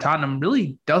scenario where Tottenham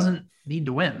really doesn't need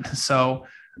to win. So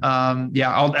I'll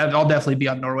definitely be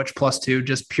on Norwich +2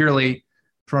 just purely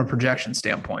from a projection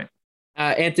standpoint.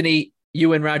 Anthony,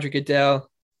 you and Roger Goodell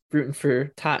rooting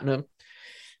for Tottenham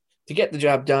to get the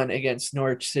job done against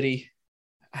Norwich City.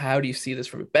 How do you see this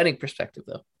from a betting perspective,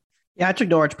 though? Yeah, I took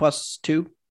Norwich +2.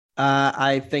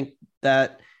 I think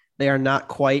that they are not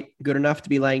quite good enough to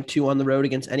be laying 2 on the road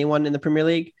against anyone in the Premier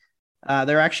League.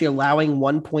 They're actually allowing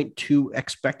 1.2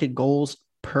 expected goals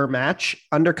per match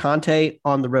under Conte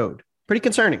on the road. Pretty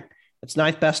concerning. It's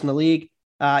 9th best in the league.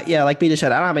 Like BJ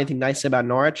said, I don't have anything nice to say about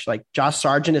Norwich. Josh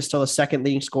Sargent is still the 2nd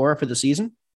leading scorer for the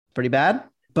season. Pretty bad.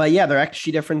 But their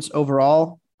XG difference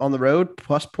overall on the road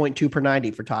plus 0.2 per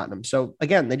 90 for Tottenham. So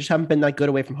again, they just haven't been that good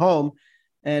away from home.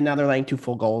 And now they're laying 2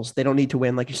 full goals. They don't need to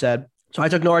win, like you said. So I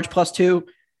took Norwich +2.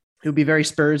 It would be very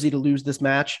Spursy to lose this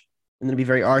match. And then it'd be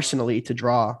very Arsenal-y to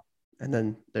draw. And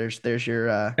then there's your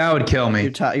that would kill me.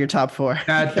 Your top 4.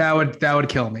 That would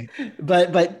kill me.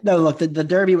 But no, look, the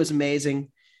derby was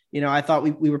amazing. I thought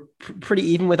we were pretty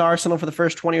even with Arsenal for the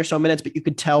first 20 or so minutes, but you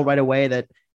could tell right away that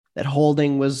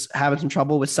Holding was having some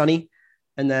trouble with Sonny.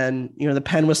 And then the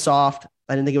pen was soft.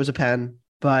 I didn't think it was a pen,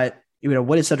 but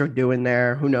what is Cedric doing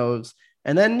there? Who knows?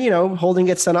 And then Holding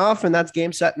gets sent off, and that's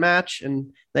game, set, match.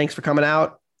 And thanks for coming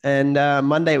out. And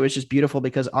Monday was just beautiful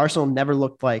because Arsenal never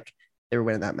looked like they were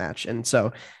winning that match. And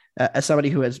so as somebody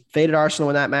who has faded Arsenal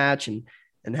in that match and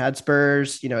had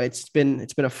Spurs, it's been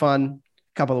a fun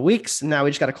couple of weeks. And now we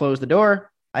just got to close the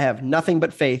door. I have nothing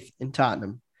but faith in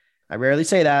Tottenham. I rarely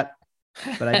say that,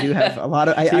 but I do have a lot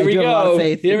of. I do have a lot of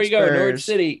faith. Here we go. Norwich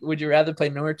City. Would you rather play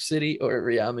Norwich City or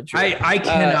Real Madrid? I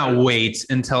cannot wait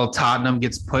until Tottenham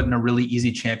gets put in a really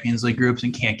easy Champions League groups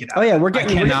and can't get out. Oh yeah, I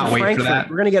cannot wait for that.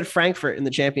 We're gonna get Frankfurt in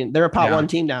the champion. They're a pot one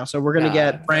team now, so we're gonna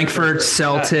get Frankfurt,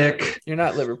 Celtic. You're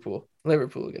not Liverpool.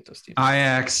 Liverpool will get those teams.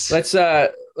 Ajax. Let's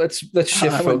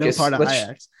shift focus.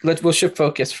 We'll shift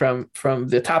focus from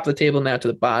the top of the table now to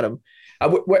the bottom.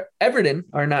 Where Everton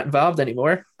are not involved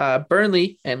anymore.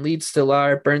 Burnley and Leeds still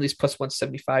are. Burnley's plus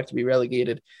 175 to be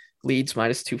relegated. Leeds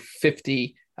minus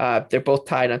 250. They're both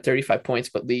tied on 35 points,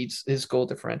 but Leeds, his goal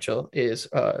differential is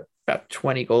about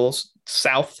 20 goals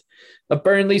south of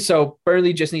Burnley. So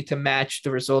Burnley just need to match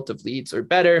the result of Leeds or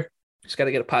better. Just got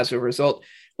to get a positive result.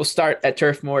 We'll start at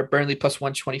Turf Moor. Burnley plus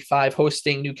 125,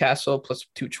 hosting Newcastle plus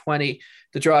 220.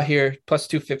 The draw here plus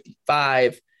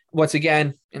 255. Once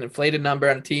again, an inflated number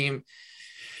on a team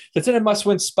that's in a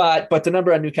must-win spot, but the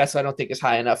number on Newcastle I don't think is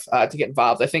high enough to get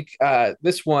involved. I think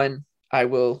this one I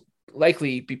will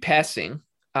likely be passing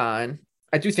on.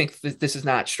 I do think this is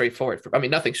not straightforward.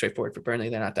 Nothing's straightforward for Burnley.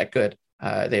 They're not that good.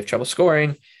 They have trouble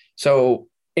scoring. So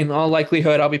in all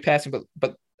likelihood, I'll be passing,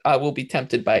 but I will be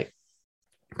tempted by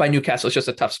Newcastle. It's just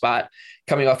a tough spot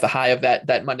coming off the high of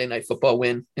that Monday Night Football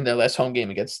win in their last home game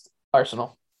against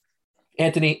Arsenal.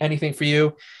 Anthony, anything for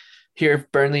you here,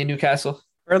 Burnley and Newcastle?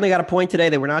 Burnley got a point today.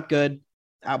 They were not good.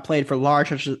 Outplayed for large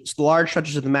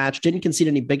stretches of the match. Didn't concede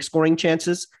any big scoring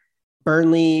chances.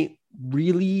 Burnley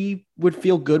really would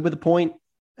feel good with a point.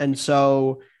 And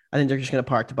so I think they're just going to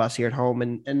park the bus here at home.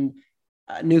 And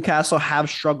Newcastle have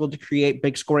struggled to create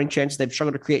big scoring chances. They've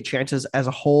struggled to create chances as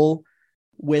a whole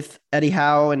with Eddie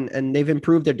Howe, and they've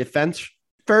improved their defense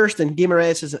first. And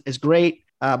Guimaraes is great,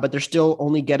 but they're still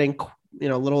only getting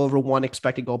a little over 1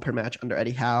 expected goal per match under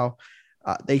Eddie Howe.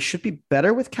 They should be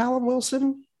better with Callum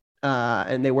Wilson,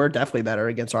 and they were definitely better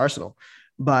against Arsenal.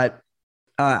 But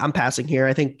I'm passing here.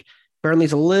 I think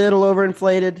Burnley's a little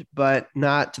overinflated, but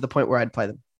not to the point where I'd play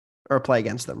them or play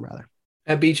against them, rather.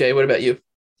 And BJ, what about you?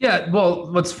 Yeah,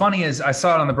 well, what's funny is I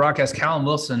saw it on the broadcast. Callum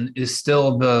Wilson is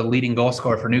still the leading goal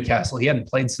scorer for Newcastle. He hadn't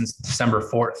played since December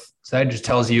 4th. So that just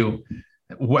tells you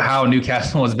how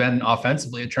Newcastle has been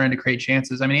offensively at trying to create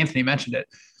chances. Anthony mentioned it.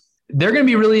 They're going to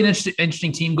be really an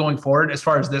interesting team going forward as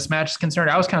far as this match is concerned.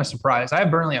 I was kind of surprised. I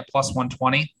have Burnley at plus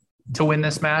 120 to win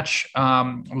this match.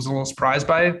 I was a little surprised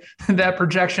by that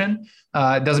projection.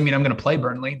 It doesn't mean I'm going to play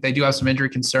Burnley. They do have some injury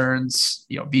concerns.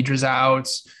 Vidra's out.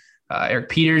 Eric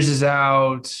Peters is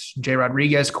out. Jay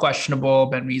Rodriguez questionable.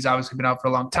 Ben Mee's obviously been out for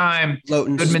a long time.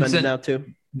 Goodmanson out too.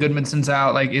 Goodmanson's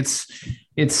out.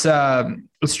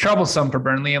 It's troublesome for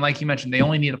Burnley. And like you mentioned, they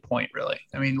only need a point, really.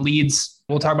 Leeds,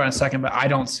 we'll talk about in a second, but I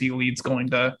don't see Leeds going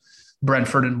to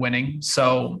Brentford and winning.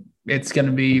 So it's going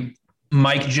to be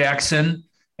Mike Jackson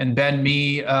and Ben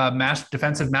Mee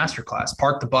defensive masterclass.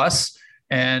 Park the bus.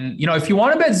 And, if you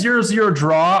want to bet 0-0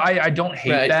 draw, I don't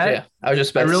hate that. Yeah. I was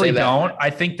just about to say that. I really don't. I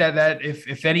think that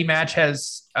if any match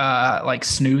has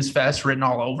snooze fest written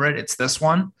all over it, it's this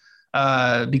one.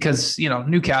 Because,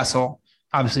 Newcastle,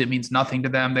 obviously it means nothing to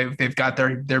them. They've got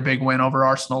their big win over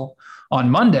Arsenal on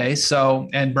Monday. So,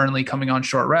 and Burnley coming on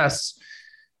short rests.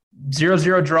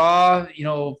 0-0 draw,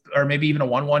 or maybe even a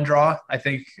 1-1 draw, I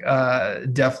think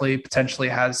definitely potentially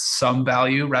has some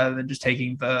value rather than just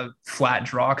taking the flat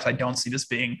draw, because I don't see this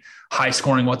being high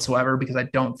scoring whatsoever, because I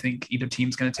don't think either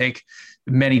team's going to take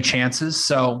many chances.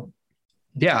 So,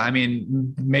 yeah,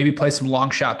 maybe play some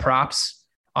long shot props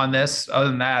on this. Other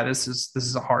than that, this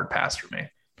is a hard pass for me.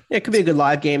 Yeah, it could be a good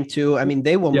live game too.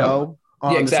 They will know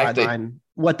on the sideline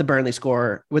what the Burnley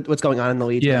score, what's going on in the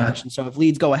Leeds match. And so if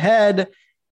Leeds go ahead,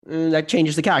 that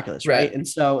changes the calculus, right? And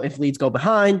so if Leeds go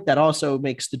behind, that also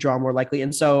makes the draw more likely.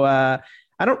 And so I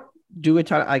don't do a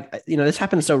ton. This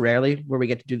happens so rarely where we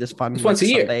get to do this fun. It's once a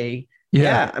year. Sunday.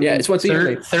 It's once a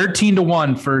year.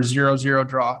 13-1 for 0-0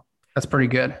 draw. That's pretty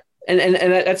good. And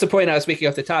that's the point I was making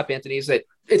off the top, Anthony, is that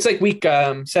it's like week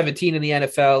 17 in the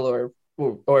NFL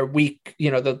or week,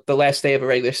 the last day of a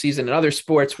regular season in other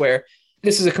sports where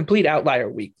this is a complete outlier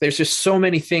week. There's just so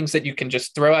many things that you can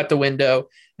just throw out the window.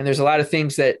 And there's a lot of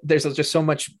things that there's just so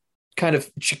much kind of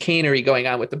chicanery going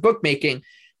on with the bookmaking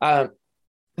that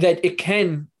it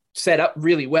can set up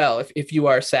really well if you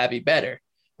are a savvy bettor.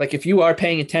 Like if you are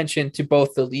paying attention to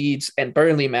both the Leeds and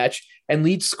Burnley match and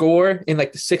Leeds score in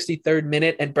like the 63rd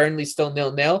minute and Burnley still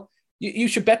 0-0, you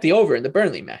should bet the over in the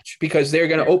Burnley match because they're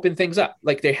going to open things up.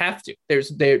 Like they have to.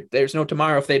 There's no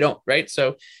tomorrow if they don't, right?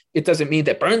 So it doesn't mean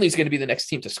that Burnley's going to be the next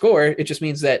team to score. It just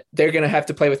means that they're going to have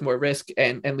to play with more risk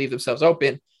and leave themselves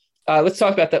open. Let's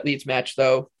talk about that Leeds match,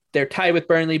 though. They're tied with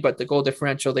Burnley, but the goal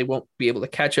differential, they won't be able to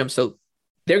catch them. So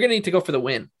they're going to need to go for the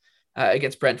win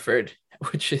against Brentford,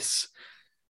 which is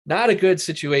not a good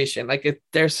situation.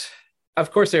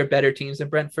 Of course, there are better teams than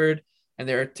Brentford, and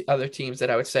there are other teams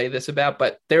that I would say this about,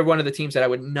 but they're one of the teams that I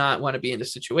would not want to be in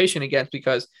this situation against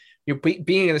because you're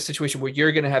being in a situation where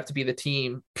you're going to have to be the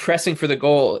team pressing for the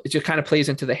goal. It just kind of plays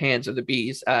into the hands of the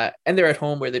Bees. And they're at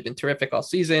home where they've been terrific all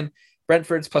season.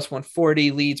 Brentford's plus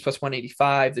 140, Leeds plus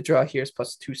 185. The draw here is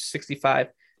plus 265.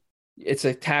 It's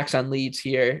a tax on Leeds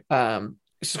here.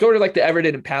 Let's go to like the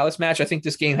Everton and Palace match. I think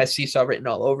this game has seesaw written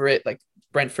all over it. Like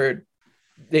Brentford,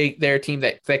 they're a team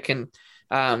that can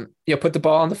put the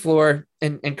ball on the floor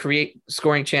and create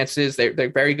scoring chances. They're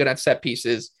very good on set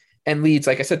pieces. And Leeds,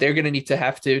 like I said, they're going to need to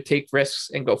have to take risks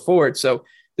and go forward. So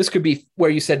this could be where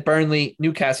you said Burnley,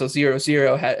 Newcastle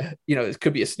 0-0. It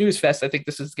could be a snooze fest. I think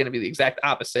this is going to be the exact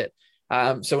opposite.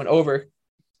 So an over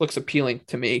looks appealing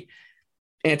to me.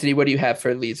 Anthony, what do you have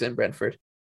for Leeds and Brentford?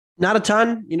 Not a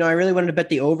ton. I really wanted to bet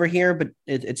the over here, but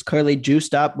it's clearly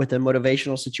juiced up with a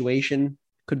motivational situation.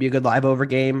 Could be a good live over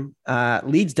game.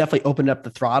 Leeds definitely opened up the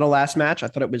throttle last match. I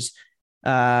thought it was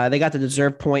they got the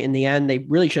deserved point in the end. They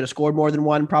really should have scored more than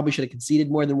one, probably should have conceded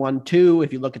more than 1-2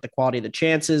 if you look at the quality of the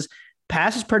chances.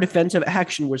 Passes per defensive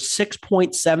action was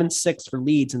 6.76 for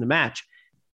Leeds in the match.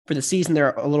 For the season,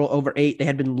 they're a little over 8. They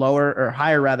had been lower or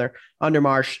higher rather under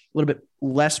Marsch, a little bit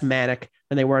less manic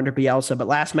than they were under Bielsa. But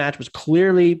last match was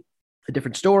clearly a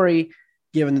different story,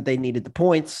 given that they needed the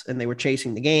points and they were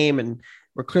chasing the game and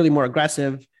were clearly more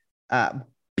aggressive.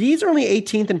 Bees are only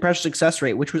 18th in pressure success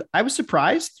rate, I was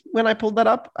surprised when I pulled that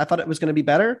up. I thought it was going to be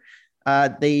better.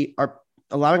 They are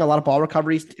allowing a lot of ball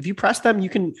recoveries. If you press them, you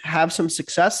can have some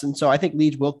success. And so I think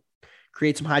Leeds will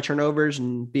create some high turnovers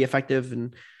and be effective.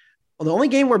 And the only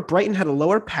game where Brighton had a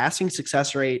lower passing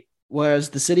success rate was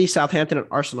the City, Southampton, and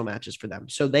Arsenal matches for them.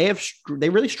 So they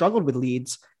really struggled with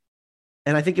Leeds.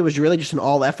 And I think it was really just an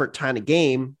all effort kind of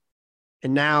game.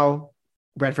 And now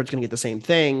Brentford's going to get the same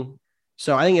thing.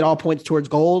 So I think it all points towards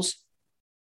goals.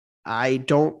 I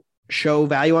don't show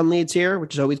value on Leeds here,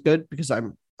 which is always good because I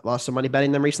lost some money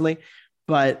betting them recently,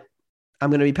 but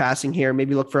I'm going to be passing here.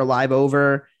 Maybe look for a live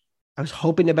over. I was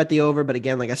hoping to bet the over, but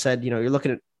again, like I said, you're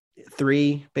looking at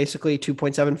 3, basically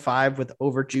 2.75 with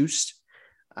over juiced.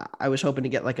 I was hoping to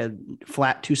get like a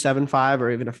flat 2.75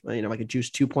 or even like a juice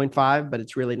 2.5, but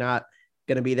it's really not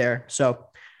going to be there. So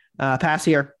pass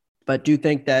here, but do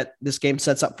think that this game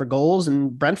sets up for goals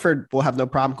and Brentford will have no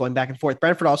problem going back and forth.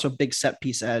 Brentford also a big set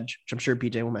piece edge, which I'm sure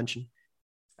BJ will mention.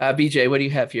 BJ, what do you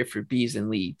have here for Bees and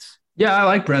Leeds? Yeah, I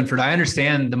like Brentford. I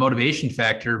understand the motivation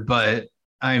factor, but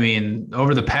I mean,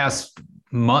 over the past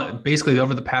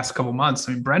couple months,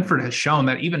 Brentford has shown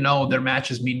that even though their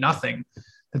matches mean nothing,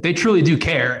 that they truly do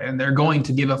care and they're going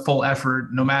to give a full effort,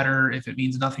 no matter if it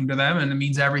means nothing to them and it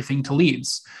means everything to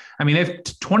Leeds. They have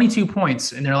 22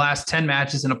 points in their last 10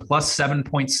 matches and a plus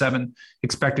 7.7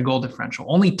 expected goal differential.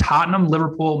 Only Tottenham,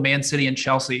 Liverpool, Man City, and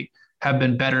Chelsea have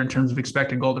been better in terms of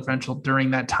expected goal differential during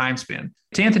that time span.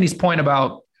 To Anthony's point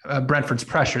about Brentford's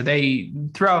pressure,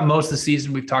 throughout most of the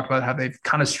season, we've talked about how they've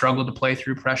kind of struggled to play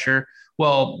through pressure.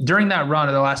 Well, during that run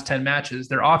of the last 10 matches,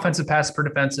 their offensive pass per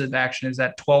defensive action is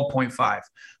at 12.5.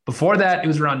 Before that, it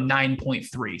was around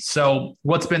 9.3. So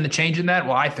what's been the change in that?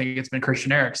 Well, I think it's been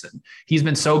Christian Eriksen. He's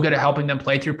been so good at helping them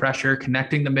play through pressure,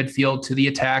 connecting the midfield to the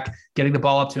attack, getting the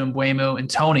ball up to Mbeumo and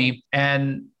Toney.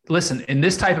 And listen, in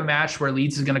this type of match where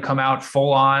Leeds is going to come out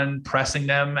full on pressing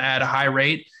them at a high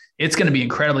rate, it's going to be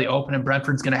incredibly open and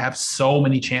Brentford's going to have so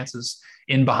many chances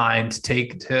in behind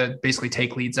to basically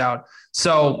take Leeds out.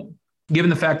 So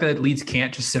given the fact that Leeds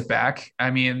can't just sit back,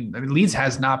 Leeds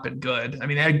has not been good.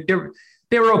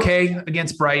 They were okay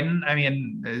against Brighton.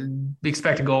 The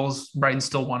expected goals, Brighton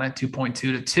still won at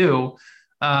 2.2-2.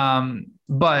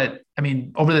 But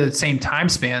over the same time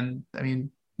span,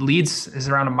 Leeds is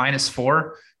around a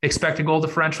 -4 expected goal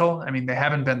differential. They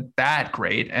haven't been that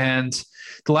great. And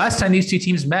the last time these two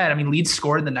teams met, Leeds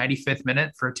scored in the 95th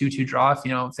minute for a 2-2 draw.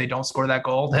 If they don't score that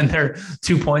goal, then they're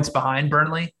 2 points behind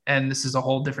Burnley. And this is a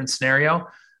whole different scenario.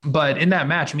 But in that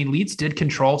match, Leeds did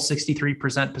control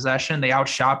 63% possession. They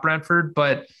outshot Brentford.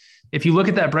 But if you look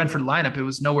at that Brentford lineup, it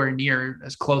was nowhere near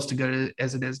as close to good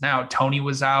as it is now. Toney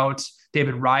was out.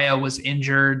 David Raya was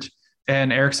injured.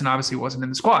 And Eriksen obviously wasn't in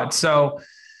the squad. So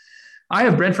I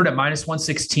have Brentford at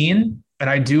 -116. And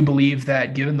I do believe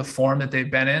that given the form that they've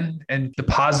been in and the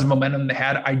positive momentum they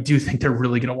had, I do think they're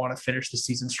really going to want to finish the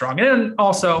season strong. And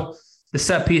also The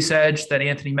set piece edge that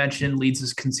Anthony mentioned, Leeds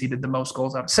has conceded the most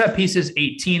goals off of set pieces,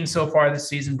 18 so far this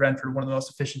season. Brentford, one of the most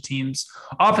efficient teams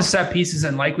off of set pieces.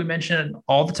 And like we mentioned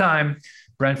all the time,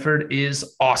 Brentford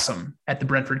is awesome at the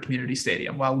Brentford Community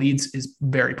Stadium, while Leeds is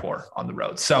very poor on the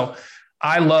road. So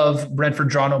I love Brentford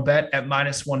draw no bet at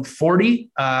 -140.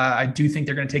 I do think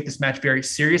they're going to take this match very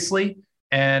seriously.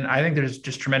 And I think there's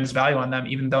just tremendous value on them,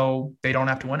 even though they don't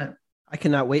have to win it. I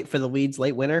cannot wait for the Leeds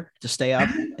late winner to stay up,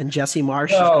 and Jesse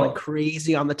Marsch is going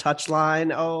crazy on the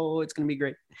touchline. Oh, it's going to be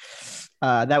great.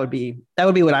 That would be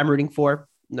what I'm rooting for.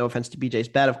 No offense to BJ's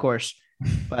bet, of course,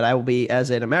 but I will be, as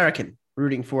an American,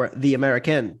 rooting for the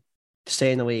American to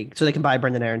stay in the league so they can buy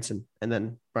Brendan Aronson and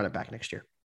then run it back next year.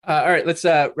 All right, let's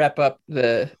wrap up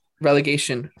the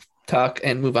relegation talk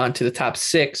and move on to the top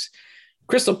 6.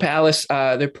 Crystal Palace,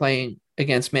 they're playing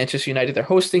against Manchester United. They're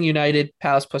hosting United.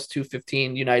 Palace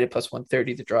 +215, United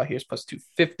 +130. The draw here is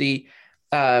 +250.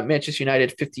 Manchester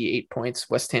United 58 points,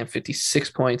 West Ham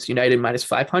 56 points, United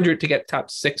 -500 to get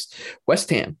top 6. West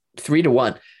Ham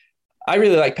 3-1. I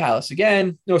really like Palace.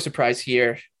 Again, no surprise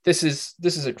here. This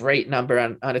is a great number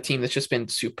on a team that's just been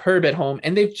superb at home,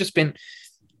 and they've just been,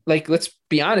 like, let's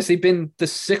be honest, they've been the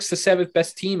 6th to 7th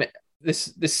best team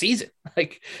this season.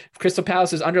 Like, Crystal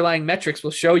Palace's underlying metrics will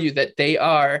show you that they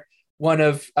are one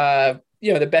of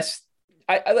the best.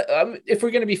 If we're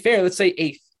going to be fair, let's say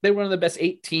 8th. They're one of the best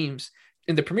 8 teams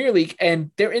in the Premier League, and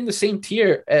they're in the same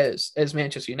tier as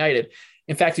Manchester United.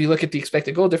 In fact, if you look at the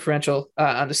expected goal differential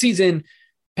on the season,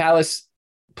 Palace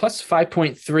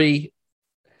 +5.3,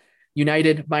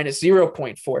 United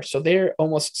 -0.4. So they're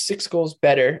almost 6 goals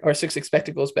better, or 6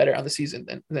 expected goals better on the season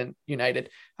than United.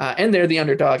 And they're the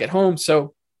underdog at home.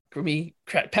 So for me,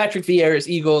 Patrick Vieira's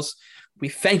Eagles, we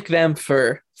thank them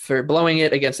for blowing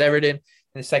it against Everton in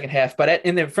the second half. But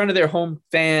in front of their home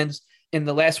fans in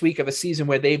the last week of a season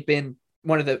where they've been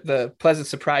one of the pleasant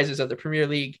surprises of the Premier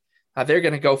League, they're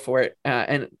going to go for it.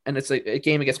 And it's a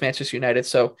game against Manchester United.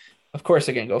 So, of course,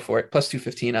 they're going to go for it.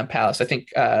 +215 on Palace, I think,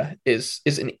 is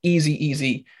an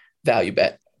easy value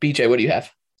bet. BJ, what do you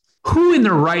have? Who in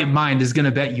their right mind is going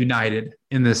to bet United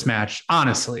in this match?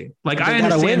 Honestly, like, I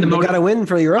understand you got to win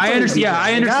for Europa. I understand. Yeah,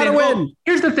 I understand. Well,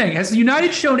 here's the thing: has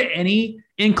United shown any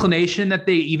inclination that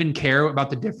they even care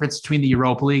about the difference between the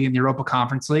Europa League and the Europa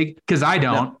Conference League? Because I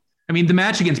don't. No. I mean, the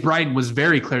match against Brighton was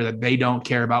very clear that they don't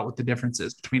care about what the difference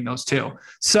is between those two.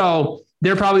 So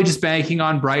they're probably just banking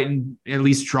on Brighton at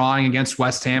least drawing against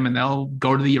West Ham, and they'll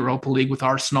go to the Europa League with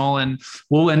Arsenal, and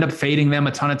we'll end up fading them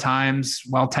a ton of times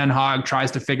while Ten Hag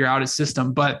tries to figure out his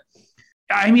system. But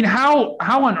I mean, how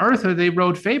on earth are they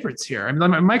road favorites here? I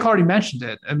mean, Mike already mentioned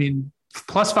it. I mean,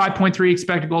 +5.3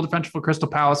 expected goal differential for Crystal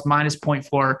Palace,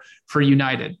 -0.4 for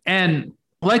United. And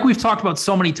like we've talked about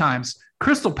so many times,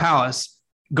 Crystal Palace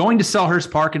going to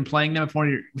Selhurst Park and playing them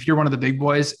if you're one of the big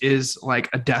boys is like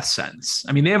a death sentence.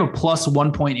 I mean, they have a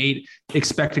 +1.8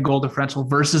 expected goal differential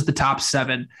versus the top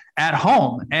 7 at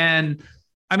home. And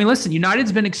I mean, listen,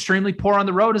 United's been extremely poor on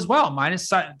the road as well,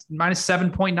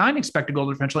 -7.9 expected goal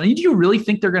differential. And do you really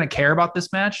think they're going to care about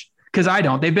this match? Because I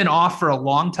don't. They've been off for a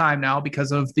long time now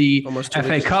because of the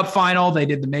FA Cup final. They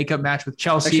did the makeup match with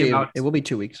Chelsea. Actually, it will be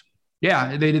 2 weeks.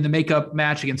 Yeah, they did the makeup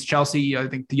match against Chelsea, I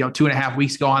think, 2.5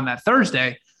 weeks ago on that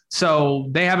Thursday. So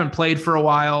they haven't played for a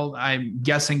while. I'm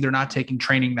guessing they're not taking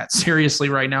training that seriously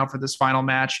right now for this final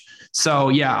match. So,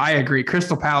 yeah, I agree.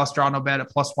 Crystal Palace draw no bet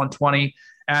at +120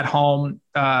 at home.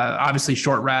 Obviously,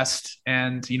 short rest,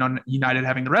 and United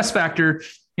having the rest factor.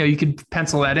 You could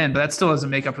pencil that in, but that still doesn't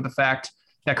make up for the fact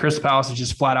that Crystal Palace has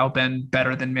just flat out been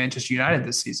better than Manchester United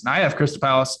this season. I have Crystal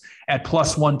Palace at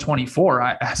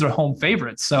 +124 as a home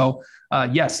favorite. So,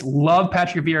 yes, love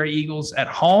Patrick Vieira Eagles at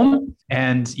home.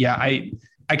 And, yeah, I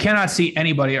cannot see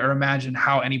anybody or imagine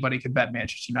how anybody could bet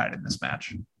Manchester United in this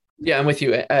match. Yeah, I'm with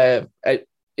you.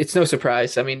 It's no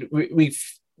surprise. I mean,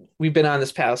 we've been on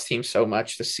this Palace team so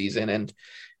much this season, and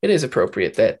it is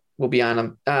appropriate that we'll be on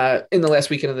them in the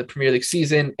last weekend of the Premier League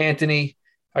season. Anthony,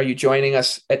 are you joining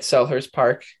us at Selhurst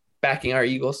Park, backing our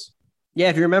Eagles? Yeah,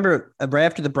 if you remember, right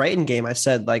after the Brighton game, I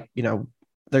said, they're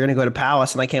going to go to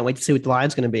Palace, and I can't wait to see what the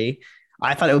line's going to be.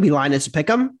 I thought it would be line as to pick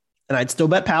them, and I'd still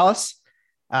bet Palace.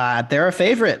 They're a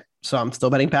favorite, so I'm still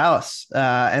betting Palace.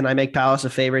 And I make Palace a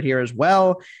favorite here as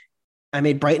well. I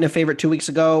made Brighton a favorite 2 weeks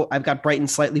ago. I've got Brighton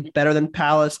slightly better than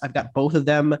Palace. I've got both of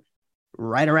them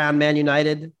right around Man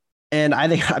United. And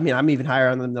I'm even higher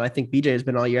on them than I think BJ has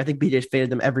been all year. I think BJ's faded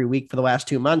them every week for the last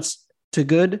 2 months to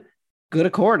good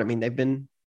accord. I mean, they've been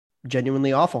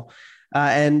genuinely awful.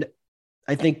 And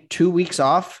I think 2 weeks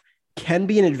off can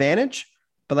be an advantage.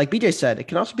 But like BJ said, it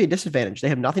can also be a disadvantage. They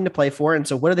have nothing to play for. And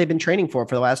so what have they been training for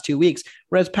the last 2 weeks?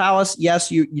 Whereas Palace, yes,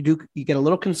 you get a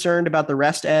little concerned about the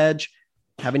rest edge.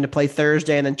 having to play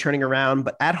Thursday and then turning around.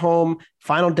 But at home,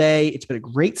 final day, it's been a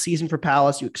great season for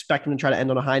Palace. You expect them to try to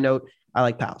end on a high note. I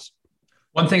like Palace.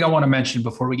 One thing I want to mention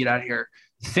before we get out of here,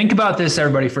 think about this,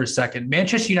 everybody, for a second.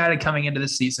 Manchester United coming into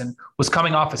this season was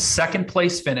coming off a second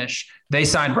place finish. They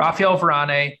signed Rafael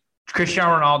Varane,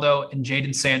 Cristiano Ronaldo, and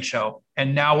Jadon Sancho.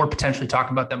 And now we're potentially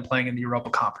talking about them playing in the Europa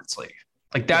Conference League.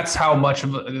 Like, that's how much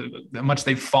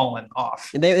they've fallen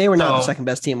off. They were not the second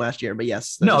best team last year, but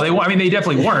yes. No, they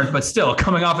definitely weren't, but still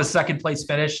coming off a second place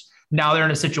finish. Now they're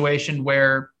in a situation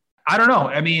where, I don't know.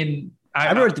 I mean, I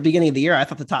remember at the beginning of the year, I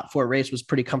thought the top 4 race was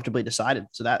pretty comfortably decided.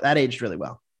 So that aged really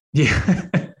well. Yeah.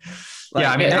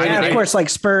 Of course, like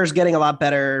Spurs getting a lot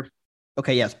better.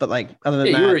 Okay, yes, but like other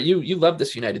than that, you love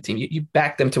this United team. You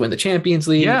backed them to win the Champions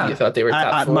League. Yeah. You thought they were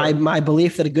top 4. My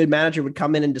belief that a good manager would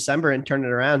come in December and turn it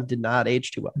around did not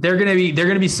age too well. They're gonna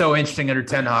be so interesting under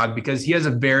Ten Hag because he has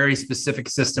a very specific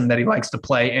system that he likes to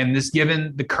play, and this,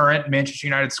 given the current Manchester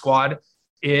United squad,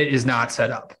 it is not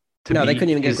set up. They couldn't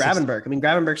even get Gravenberch. I mean,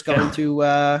 Gravenberch's going to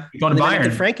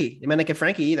Bayern. Frankie. They might not get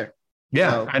Frankie either.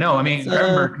 Yeah, so, I know. I mean,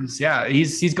 Gravenberch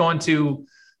is, he's going to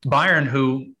Bayern,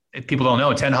 who, if people don't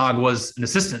know, Ten Hag was an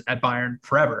assistant at Bayern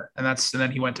forever, and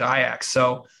then he went to Ajax.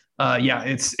 So,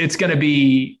 it's going to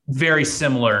be very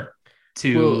similar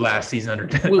to last season under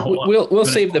Ten. We'll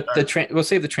save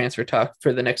the transfer talk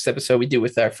for the next episode we do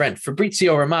with our friend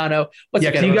Fabrizio Romano.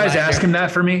 Can you guys ask him that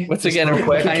for me?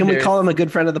 Can we call him a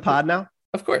good friend of the pod now?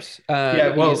 Of course.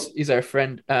 He's our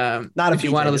friend. Not if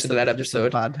you want to listen to that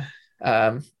episode.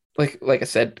 Like I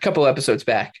said, a couple episodes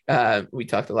back, we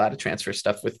talked a lot of transfer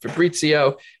stuff with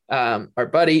Fabrizio, our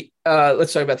buddy.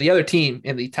 Let's talk about the other team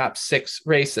in the top 6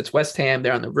 race. That's West Ham.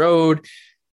 They're on the road,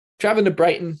 traveling to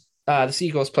Brighton. The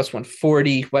Seagulls plus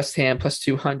 140, West Ham plus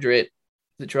 200.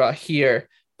 The draw here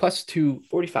plus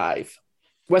 245.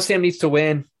 West Ham needs to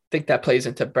win. I think that plays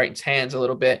into Brighton's hands a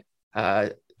little bit.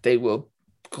 They will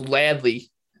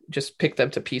gladly just pick them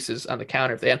to pieces on the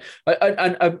counter if they had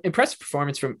an impressive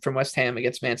performance from West Ham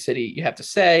against Man City, you have to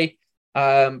say.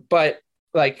 But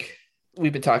like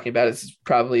we've been talking about, it's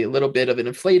probably a little bit of an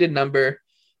inflated number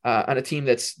on a team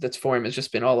that's form has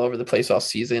just been all over the place all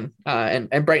season.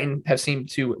 And Brighton have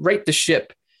seemed to right the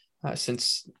ship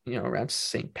since around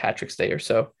St. Patrick's Day or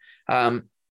so.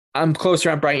 I'm closer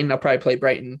on Brighton. I'll probably play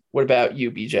Brighton. What about you,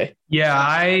 BJ? Yeah,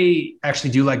 I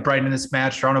actually do like Brighton in this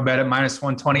match. Toronto bet at minus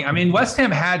 120. I mean, West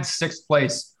Ham had 6th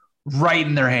place right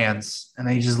in their hands, and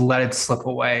they just let it slip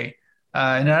away.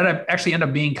 And it actually ended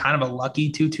up being kind of a lucky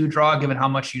 2-2 draw, given how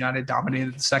much United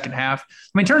dominated the second half. I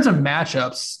mean, in terms of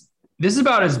matchups, this is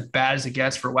about as bad as it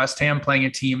gets for West Ham playing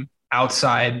a team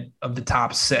outside of the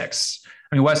top 6.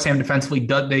 I mean, West Ham defensively,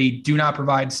 they do not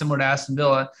provide, similar to Aston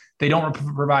Villa, they don't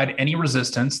provide any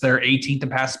resistance. They're 18th in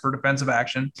passes per defensive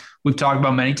action. We've talked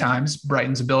about many times,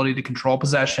 Brighton's ability to control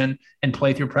possession and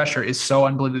play through pressure is so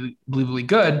unbelievably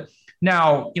good.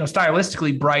 Now,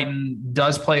 stylistically, Brighton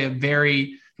does play a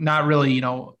very, not really,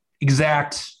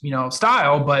 exact,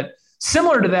 style, but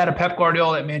similar to that of Pep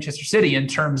Guardiola at Manchester City in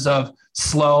terms of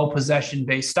slow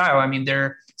possession-based style. I mean,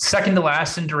 they're second to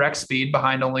last in direct speed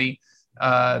behind only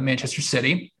Manchester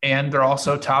City, and they're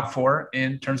also top 4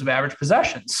 in terms of average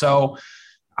possession. So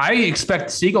I expect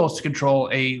the Seagulls to control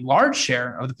a large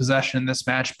share of the possession in this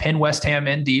match, pin West Ham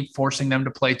in deep, forcing them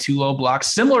to play 2 low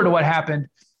blocks, similar to what happened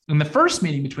in the first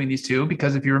meeting between these two,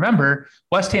 because if you remember,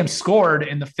 West Ham scored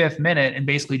in the 5th minute and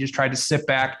basically just tried to sit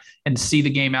back and see the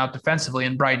game out defensively,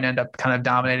 and Brighton ended up kind of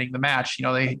dominating the match.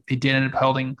 They did end up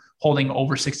holding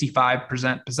over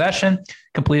 65% possession,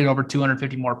 completed over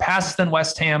 250 more passes than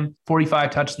West Ham,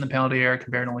 45 touches in the penalty area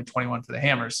compared to only 21 for the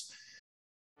Hammers.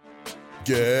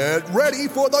 Get ready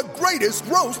for the greatest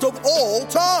roast of all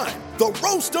time, the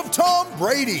Roast of Tom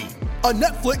Brady, a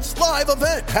Netflix live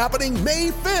event happening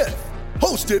May 5th.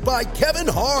 Hosted by Kevin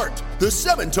Hart, the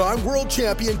 7-time world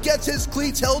champion gets his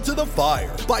cleats held to the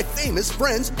fire by famous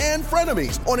friends and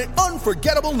frenemies on an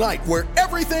unforgettable night where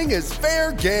everything is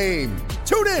fair game.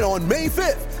 Tune in on May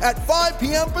 5th at 5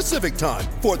 p.m. Pacific time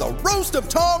for the Roast of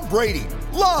Tom Brady,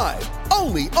 live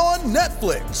only on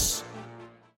Netflix.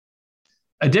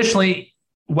 Additionally,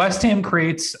 West Ham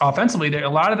creates offensively. A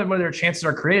lot of them, where their chances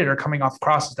are created, are coming off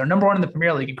crosses. They're number 1 in the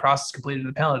Premier League in crosses completed in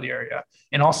the penalty area,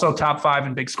 and also top 5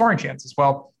 in big scoring chances.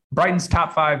 Well, Brighton's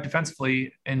top 5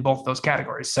 defensively in both of those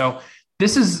categories. So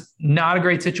this is not a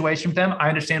great situation for them. I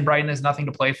understand Brighton has nothing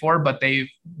to play for, but they've,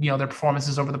 their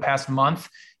performances over the past month,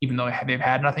 even though they've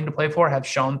had nothing to play for, have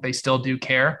shown that they still do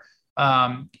care.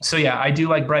 I do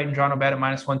like Brighton drawn a bet at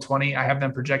minus 120. I have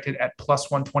them projected at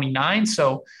plus 129.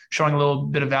 So showing a little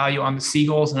bit of value on the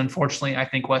Seagulls. And unfortunately, I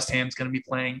think West Ham's going to be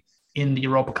playing in the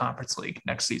Europa Conference League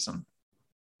next season.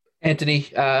 Anthony,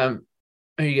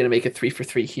 are you going to make it 3 for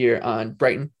 3 here on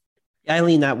Brighton? Yeah, I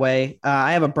lean that way.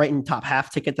 I have a Brighton top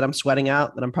half ticket that I'm sweating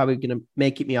out that I'm probably going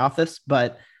to keep me off this.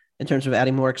 But in terms of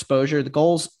adding more exposure, the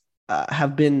goals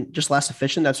have been just less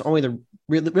efficient. That's only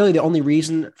really the only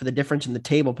reason for the difference in the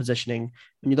table positioning.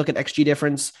 When you look at XG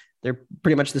difference, they're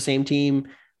pretty much the same team.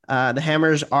 The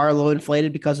Hammers are a little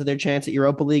inflated because of their chance at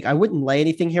Europa League. I wouldn't lay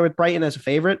anything here with Brighton as a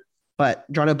favorite,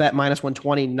 but draw no bet minus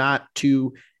 120, not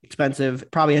too expensive.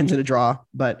 Probably ends in a draw,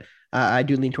 but I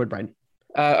do lean toward Brighton.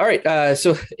 All right.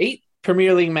 So 8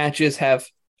 Premier League matches have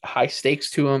high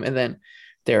stakes to them, and then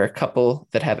there are a couple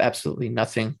that have absolutely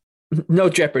nothing, no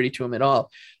jeopardy to them at all.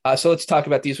 So let's talk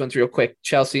about these ones real quick.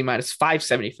 Chelsea minus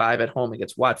 575 at home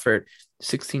against Watford,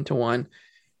 16-1.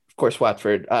 Of course,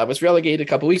 Watford was relegated a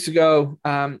couple weeks ago.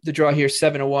 The draw here,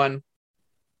 7-1.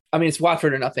 I mean, it's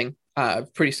Watford or nothing.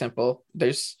 Pretty simple.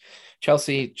 There's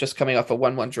Chelsea just coming off a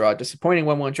 1-1 draw, disappointing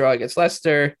 1-1 draw against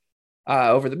Leicester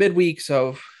over the midweek.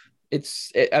 So it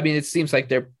seems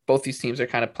like both these teams are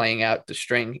kind of playing out the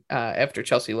string after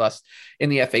Chelsea lost in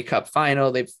the FA Cup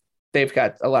final. They've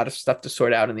got a lot of stuff to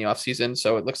sort out in the offseason,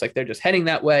 so it looks like they're just heading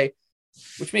that way,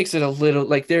 which makes it a little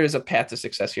like there is a path to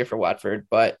success here for Watford,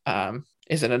 but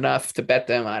is it enough to bet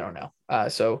them? I don't know.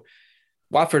 So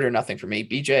Watford or nothing for me.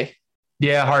 BJ?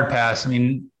 Yeah, hard pass. I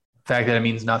mean, the fact that it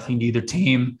means nothing to either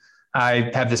team.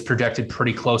 I have this projected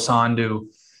pretty close on to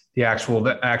the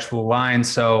actual line,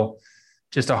 so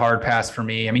just a hard pass for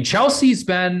me. I mean, Chelsea's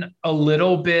been a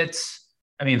little bit,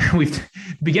 the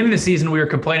beginning of the season, we were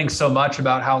complaining so much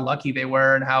about how lucky they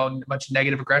were and how much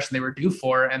negative aggression they were due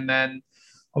for. And then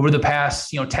over the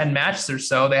past, 10 matches or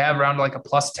so, they have around like a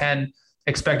 +10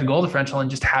 expected goal differential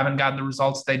and just haven't gotten the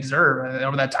results they deserve. And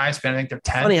over that time span, I think they're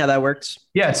 10th. Funny how that works.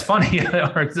 Yeah, it's funny.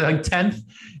 It's like 10th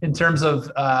in terms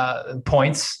of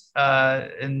points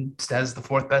and has the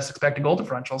 4th best expected goal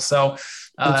differential. So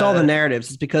it's all the narratives.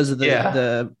 It's because of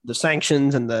the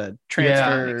sanctions and the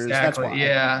transfers. Yeah, exactly.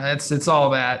 That's why. It's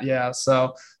all that. Yeah.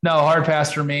 So no, hard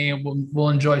pass for me. We'll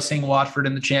enjoy seeing Watford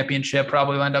in the championship.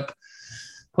 Probably end up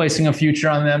placing a future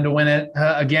on them to win it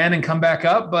again and come back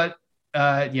up. But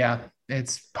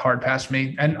it's hard pass for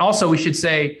me. And also we should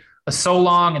say a so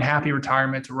long and happy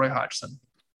retirement to Roy Hodgson.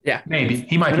 Yeah, maybe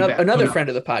he might be back. Another friend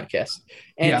of the podcast.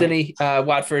 Anthony,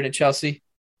 Watford and Chelsea.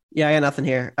 Yeah, I got nothing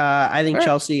here. I think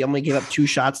Chelsea only gave up 2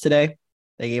 shots today.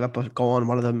 They gave up a goal on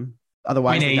one of them.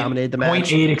 Otherwise, they dominated the match.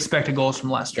 0.8 expected goals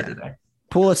from Leicester today.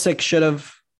 Pulisic should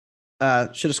have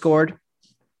scored.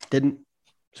 Didn't.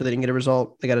 So they didn't get a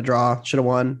result. They got a draw. Should have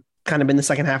won. Kind of been the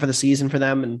second half of the season for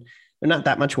them, and they're not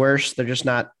that much worse. They're just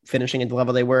not finishing at the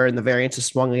level they were, and the variance has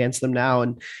swung against them now.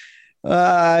 And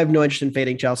I have no interest in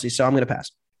fading Chelsea, so I'm going to pass.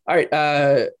 All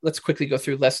right, let's quickly go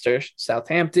through Leicester,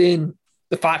 Southampton.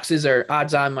 The Foxes are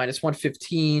odds on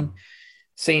 -115.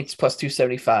 Saints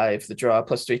 +275. The draw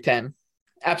 +310.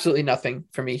 Absolutely nothing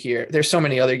for me here. There's so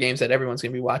many other games that everyone's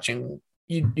going to be watching.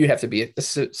 You have to be a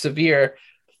severe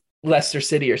Leicester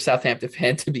City or Southampton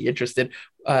fan to be interested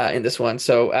in this one.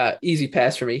 So easy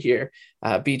pass for me here.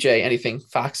 BJ, anything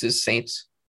Foxes, Saints?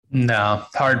 No,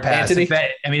 hard pass. Anthony?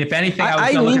 If anything, I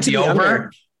was going to look at the over.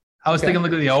 Under. I was thinking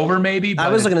look at the over maybe. But I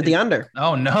was looking at the under.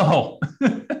 Oh, no.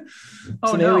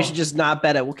 So maybe we should just not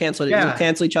bet it. We'll cancel it. Yeah. We'll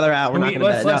cancel each other out. We're not going to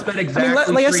bet it. Let's bet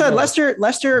exactly. Like I said,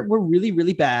 Leicester were really,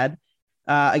 really bad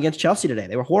against Chelsea today.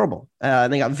 They were horrible.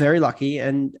 And they got very lucky.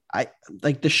 And I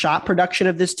like the shot production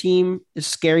of this team is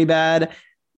scary bad.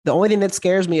 The only thing that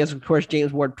scares me is, of course,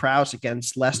 James Ward-Prowse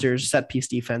against Leicester's set piece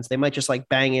defense. They might just like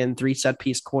bang in 3 set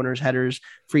piece corners, headers,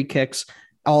 free kicks.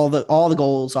 All the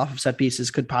goals off of set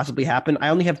pieces could possibly happen. I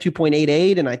only have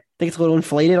 2.88, and I think it's a little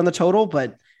inflated on the total.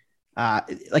 But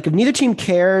if neither team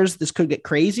cares, this could get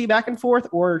crazy back and forth,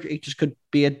 or it just could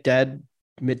be a dead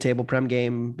mid-table Prem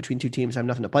game between 2 teams. I have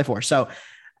nothing to play for, so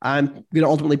I'm going to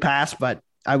ultimately pass. But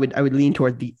I would lean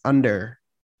toward the under.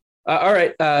 All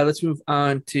right, let's move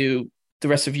on to the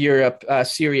rest of Europe.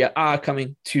 Serie A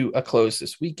coming to a close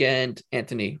this weekend.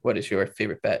 Anthony, what is your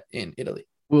favorite bet in Italy?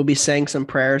 We'll be saying some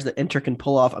prayers that Inter can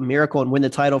pull off a miracle and win the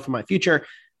title for my future.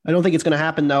 I don't think it's going to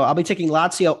happen, though. I'll be taking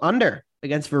Lazio under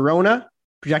against Verona,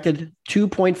 projected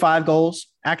 2.5 goals.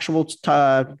 Actual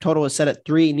total is set at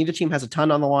 3. Neither team has a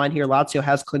ton on the line here. Lazio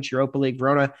has clinched Europa League.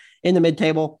 Verona in the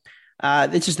mid-table.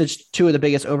 It's just the 2 of the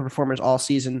biggest overperformers all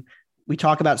season. We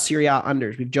talk about Serie A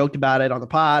unders. We've joked about it on the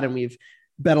pod, and we've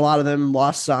bet a lot of them,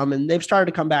 lost some, and they've started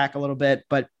to come back a little bit.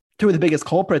 But 2 of the biggest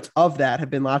culprits of that have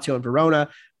been Lazio and Verona.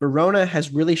 Verona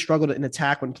has really struggled in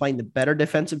attack when playing the better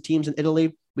defensive teams in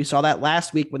Italy. We saw that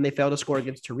last week when they failed to score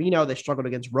against Torino. They struggled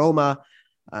against Roma,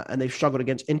 and they've struggled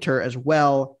against Inter as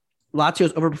well.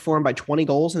 Lazio's overperformed by 20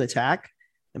 goals in attack,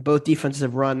 and both defenses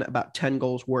have run about 10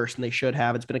 goals worse than they should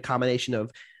have. It's been a combination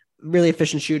of really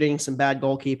efficient shooting, some bad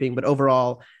goalkeeping, but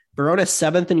overall, Verona is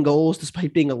 7th in goals,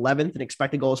 despite being 11th in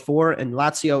expected goals for, and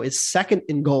Lazio is 2nd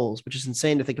in goals, which is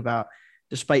insane to think about,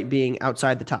 despite being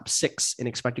outside the top 6 in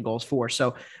expected goals for.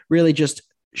 So really just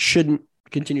shouldn't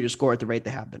continue to score at the rate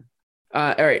they have been.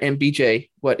 All right. And BJ,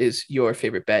 what is your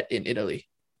favorite bet in Italy?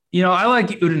 I like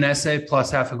Udinese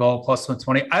plus half a goal, plus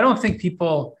 120. I don't think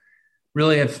people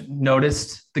really have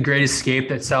noticed the great escape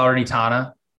that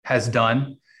Salernitana has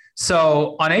done.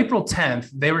 So on April 10th,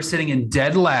 they were sitting in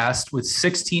dead last with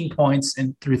 16 points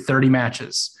through 30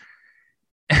 matches.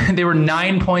 They were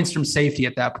 9 points from safety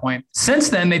at that point. Since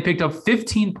then, they picked up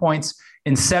 15 points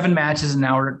in 7 matches and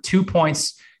now are 2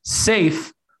 points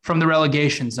safe from the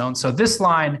relegation zone. So this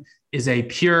line is a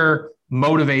pure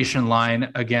motivation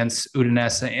line against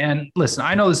Udinese. And listen,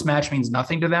 I know this match means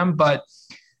nothing to them, but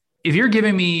if you're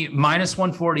giving me minus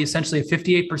 140, essentially a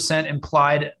 58%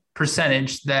 implied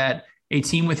percentage that a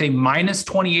team with a minus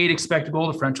 28 expected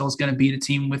goal differential is going to beat a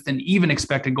team with an even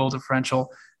expected goal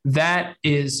differential, that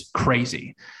is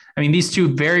crazy. I mean, these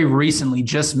two very recently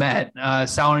just met.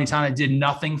 Salernitana did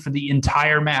nothing for the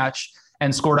entire match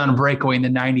and scored on a breakaway in the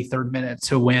 93rd minute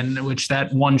to win, which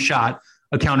that one shot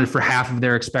accounted for half of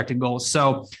their expected goals.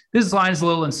 So this line is a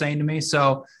little insane to me.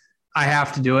 So I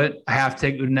have to do it. I have to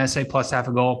take Udinese plus half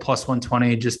a goal, plus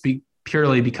 120, just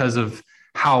purely because of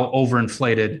how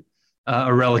overinflated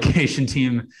a relegation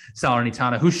team,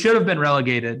 Salernitana, who should have been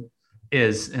relegated,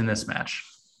 is in this match.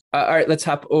 All right, let's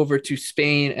hop over to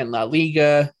Spain and La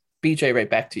Liga. BJ, right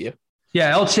back to you.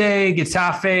 Yeah, Elche,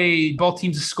 Getafe, both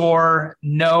teams to score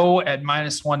no at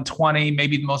minus 120,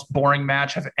 maybe the most boring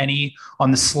match of any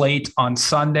on the slate on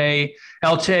Sunday.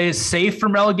 Elche is safe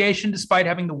from relegation despite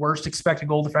having the worst expected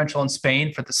goal differential in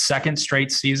Spain for the 2nd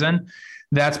straight season.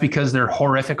 That's because they're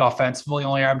horrific offensively,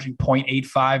 only averaging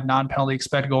 0.85 non-penalty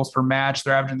expected goals per match.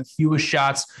 They're averaging the fewest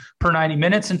shots per 90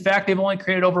 minutes. In fact, they've only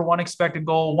created over 1 expected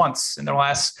goal once in their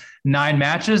last 9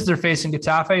 matches. They're facing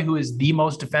Getafe, who is the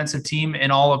most defensive team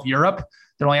in all of Europe.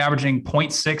 They're only averaging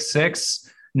 0.66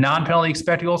 non-penalty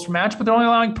expected goals per match, but they're only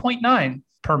allowing 0.9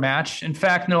 per match. In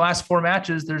fact, in their last 4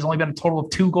 matches, there's only been a total of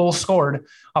 2 goals scored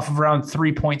off of around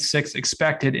 3.6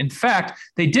 expected. In fact,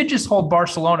 they did just hold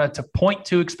Barcelona to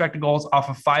 0.2 expected goals off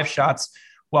of 5 shots,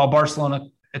 while Barcelona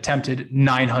attempted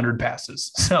 900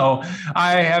 passes. So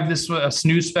I have this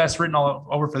snooze fest written all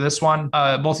over for this one.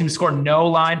 Both teams scored no,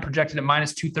 line projected at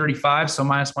minus 235. So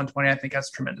minus 120, I think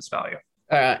has tremendous value.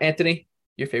 Anthony,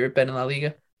 your favorite bet in La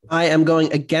Liga? I am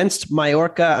going against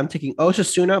Mallorca. I'm taking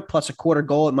Osasuna plus a quarter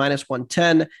goal at minus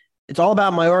 110. It's all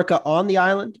about Mallorca on the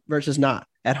island versus not.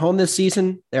 At home this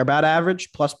season, they're about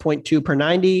average, plus 0.2 per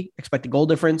 90, expected goal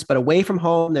difference. But away from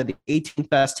home, they're the 18th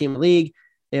best team in the league.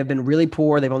 They have been really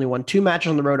poor. They've only won 2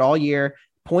 matches on the road all year.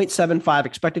 0.75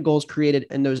 expected goals created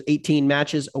in those 18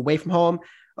 matches away from home.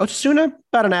 Osasuna,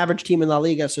 about an average team in La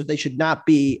Liga, so they should not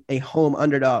be a home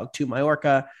underdog to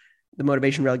Mallorca. The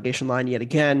motivation relegation line yet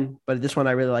again, but this one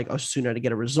I really like Osasuna to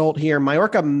get a result here.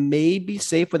 Mallorca may be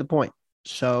safe with a point,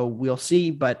 so we'll see,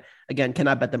 but again,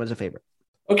 cannot bet them as a favorite.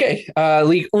 Okay,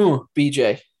 Ligue 1,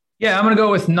 BJ. Yeah, I'm going to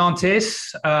go with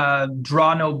Nantes,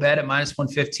 draw no bet at minus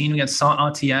 115 against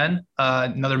Saint-Etienne.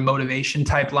 Another motivation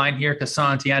type line here because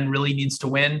Saint-Etienne really needs to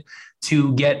win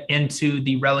to get into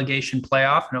the relegation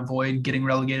playoff and avoid getting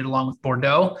relegated along with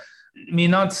Bordeaux. I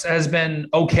mean, Nantes has been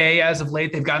okay as of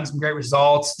late. They've gotten some great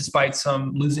results despite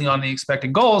some losing on the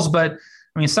expected goals. But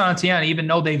I mean, Saint-Etienne, even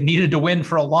though they've needed to win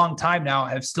for a long time now,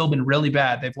 have still been really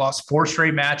bad. They've lost 4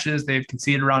 straight matches. They've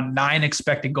conceded around 9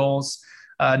 expected goals.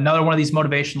 Another one of these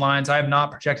motivation lines, I have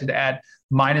not projected to add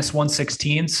minus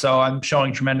 116. So I'm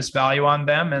showing tremendous value on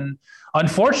them. And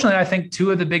unfortunately, I think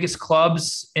 2 of the biggest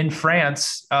clubs in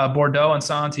France, Bordeaux and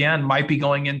Saint-Etienne, might be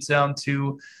going down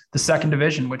to the 2nd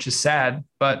division, which is sad.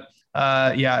 But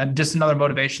yeah, and just another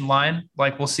motivation line,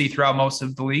 like we'll see throughout most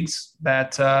of the leagues,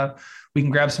 that we can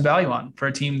grab some value on for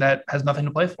a team that has nothing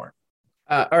to play for.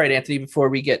 All right, Anthony, before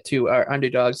we get to our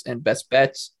underdogs and best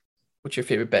bets, what's your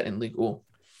favorite bet in Ligue 1?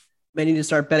 May need to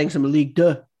start betting some Ligue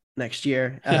 2 next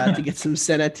year to get some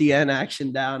Saint-Etienne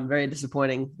action down. Very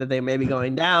disappointing that they may be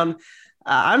going down.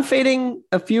 I'm fading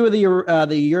a few of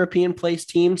the European place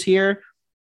teams here.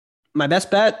 My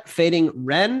best bet, fading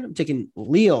Rennes. I'm taking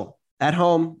Lille at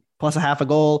home, plus a half a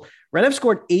goal. Rennes have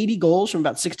scored 80 goals from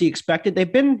about 60 expected.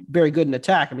 They've been very good in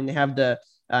attack. I mean, they have the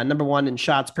number 1 in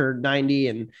shots per 90,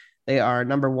 and they are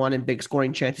number 1 in big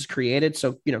scoring chances created.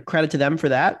 So, credit to them for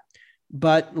that.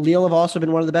 But Lille have also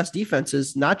been one of the best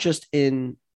defenses, not just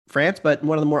in France, but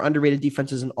one of the more underrated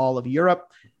defenses in all of Europe.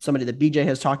 Somebody that BJ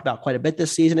has talked about quite a bit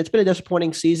this season. It's been a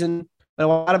disappointing season, but a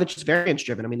lot of it's just variance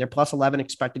driven. I mean, they're plus 11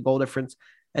 expected goal difference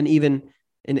and even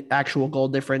in actual goal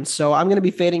difference. So I'm going to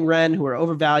be fading Rennes, who are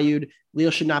overvalued.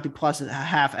 Lille should not be plus a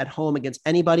half at home against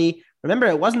anybody. Remember,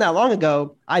 it wasn't that long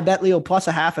ago I bet Lille plus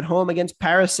a half at home against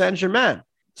Paris Saint-Germain.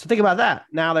 So think about that.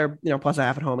 Now they're plus a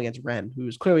half at home against Rennes,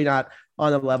 who's clearly not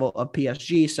on the level of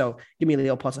PSG. So give me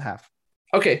Lille plus a half.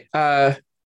 Okay,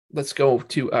 let's go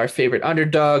to our favorite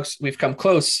underdogs. We've come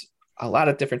close a lot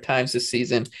of different times this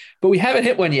season, but we haven't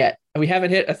hit one yet. We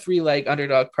haven't hit a 3-leg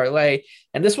underdog parlay.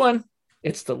 And this one,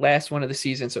 it's the last one of the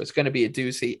season, so it's going to be a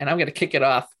doozy. And I'm going to kick it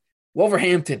off.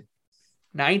 Wolverhampton,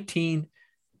 19-1.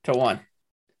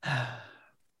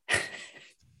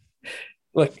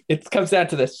 Look, it comes down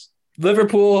to this.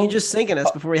 Liverpool. You're just sinking us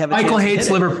before we have a Michael chance hates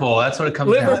Liverpool. That's what it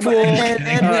comes down to. Liverpool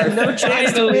and no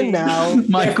chance to win now.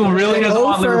 Michael really doesn't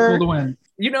want Liverpool to win.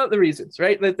 You know the reasons,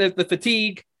 right? The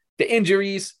fatigue, the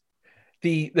injuries,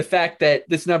 the fact that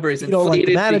this number is inflated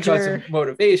because of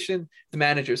motivation. The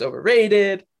manager's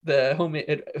overrated. The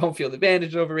home field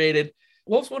advantage is overrated.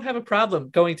 Wolves won't have a problem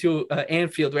going to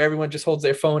Anfield where everyone just holds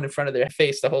their phone in front of their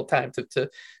face the whole time to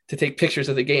take pictures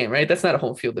of the game, right? That's not a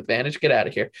home field advantage. Get out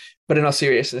of here. But in all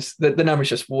seriousness, the number's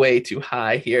just way too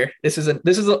high here. This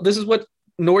is what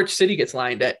Norwich City gets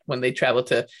lined at when they travel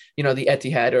to, the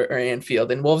Etihad or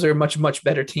Anfield, and Wolves are a much, much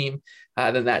better team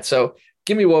than that. So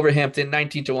give me Wolverhampton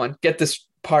 19-1. Get this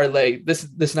parlay.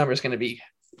 This number is going to be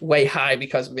way high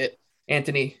because of it.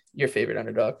 Anthony, your favorite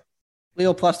underdog.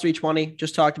 Lille plus 320.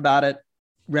 Just talked about it.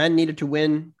 Rennes needed to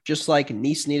win, just like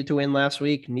Nice needed to win last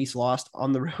week. Nice lost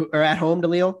on the road or at home to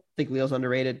Lille. I think Lille's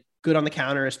underrated. Good on the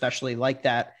counter, especially like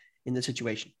that in this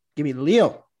situation. Give me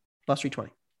Lille plus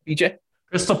 320. BJ?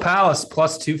 Crystal Palace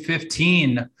plus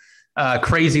 215.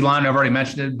 Crazy line. I've already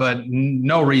mentioned it, but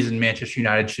no reason Manchester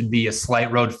United should be a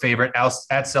slight road favorite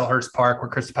at Selhurst Park, where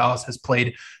Crystal Palace has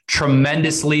played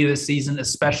tremendously this season,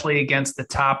 especially against the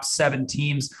top 7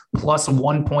 teams, plus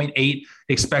 1.8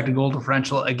 expected goal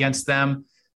differential against them.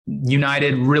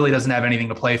 United really doesn't have anything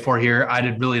to play for here. I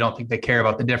really don't think they care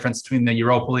about the difference between the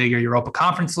Europa League or Europa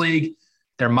Conference League.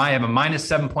 They might have a minus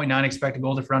 7.9 expected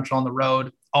goal differential on the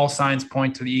road. All signs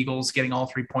point to the Eagles getting all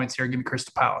 3 points here. Give me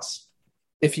Crystal Palace.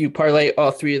 If you parlay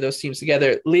all 3 of those teams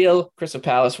together, Lille, Crystal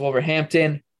Palace,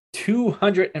 Wolverhampton,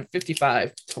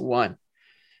 255-1.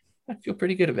 I feel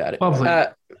pretty good about it.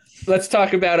 Let's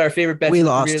talk about our favorite bets in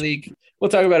the Premier League. We'll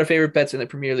talk about our favorite bets in the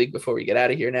Premier League before we get out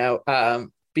of here now.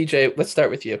 BJ, let's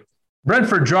start with you.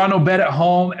 Brentford draw no bet at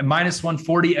home at minus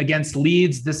 140 against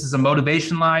Leeds. This is a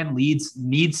motivation line. Leeds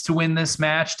needs to win this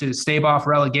match to stave off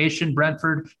relegation.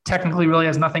 Brentford technically really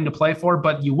has nothing to play for,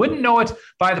 but you wouldn't know it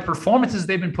by the performances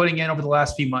they've been putting in over the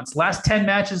last few months. Last 10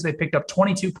 matches, they picked up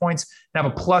 22 points and have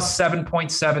a plus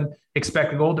 7.7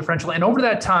 expected goal differential. And over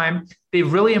that time,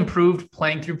 they've really improved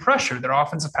playing through pressure. Their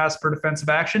offensive pass per defensive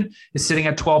action is sitting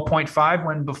at 12.5,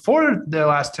 when before their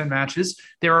last 10 matches,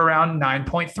 they were around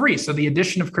 9.3. So the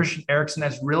addition of Christian Eriksen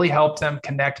has really helped them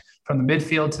connect from the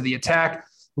midfield to the attack.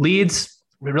 Leeds,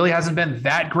 it really hasn't been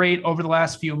that great over the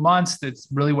last few months. That's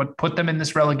really what put them in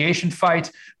this relegation fight.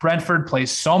 Brentford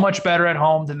plays so much better at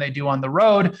home than they do on the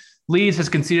road. Leeds has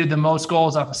conceded the most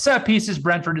goals off of set pieces.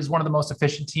 Brentford is one of the most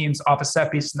efficient teams off of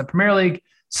set pieces in the Premier League.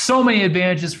 So many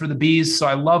advantages for the Bees, so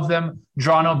I love them.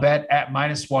 Draw no bet at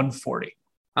minus 140.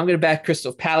 I'm going to back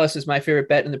Crystal Palace as my favorite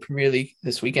bet in the Premier League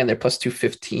this weekend. They're plus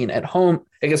 215 at home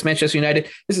against Manchester United.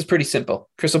 This is pretty simple.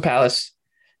 Crystal Palace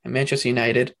and Manchester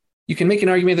United. You can make an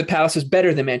argument that Palace is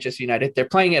better than Manchester United. They're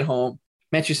playing at home.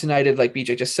 Manchester United, like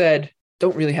BJ just said,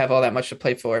 don't really have all that much to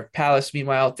play for. Palace,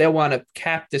 meanwhile, they'll want to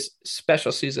cap this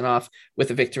special season off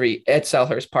with a victory at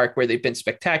Selhurst Park, where they've been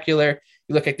spectacular.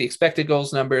 You look at the expected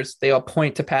goals numbers, they all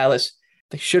point to Palace.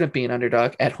 They shouldn't be an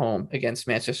underdog at home against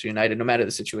Manchester United, no matter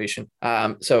the situation.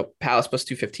 So Palace plus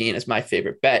 215 is my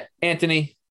favorite bet.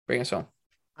 Anthony, bring us home.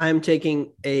 I'm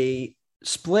taking a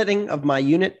splitting of my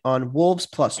unit on Wolves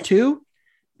plus 2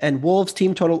 and Wolves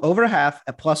team total over half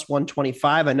at plus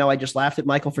 125. I know I just laughed at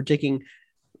Michael for taking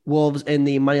Wolves in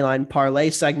the moneyline parlay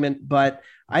segment, but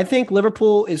I think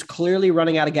Liverpool is clearly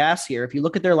running out of gas here. If you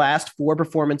look at their last 4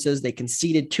 performances, they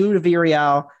conceded 2 to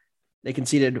Villarreal. They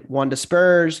conceded 1 to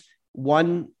Spurs,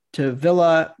 1 to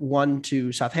Villa, 1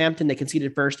 to Southampton. They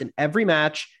conceded first in every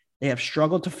match. They have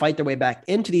struggled to fight their way back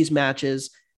into these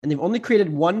matches, and they've only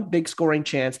created 1 big scoring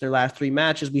chance in their last 3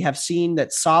 matches. We have seen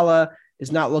that Salah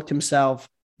has not looked himself.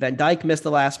 Van Dijk missed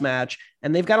the last match,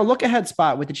 and they've got a look-ahead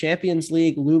spot with the Champions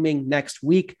League looming next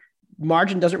week.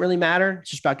 Margin doesn't really matter.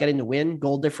 It's just about getting the win.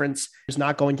 Goal difference is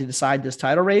not going to decide this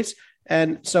title race.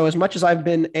 And so as much as I've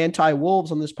been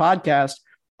anti-Wolves on this podcast,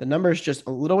 the number is just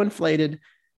a little inflated,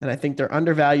 and I think they're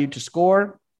undervalued to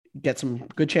score, get some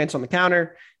good chance on the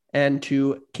counter, and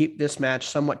to keep this match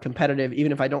somewhat competitive,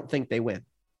 even if I don't think they win.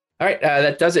 All right,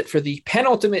 that does it for the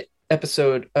penultimate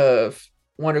episode of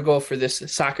Wonder Goal for this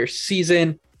soccer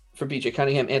season. For BJ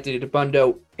Cunningham, Anthony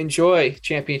Dabbundo, enjoy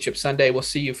Championship Sunday. We'll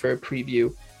see you for a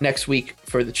preview next week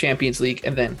for the Champions League,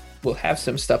 and then we'll have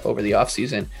some stuff over the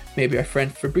offseason. Maybe our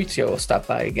friend Fabrizio will stop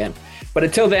by again. But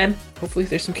until then, hopefully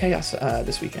there's some chaos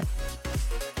this weekend.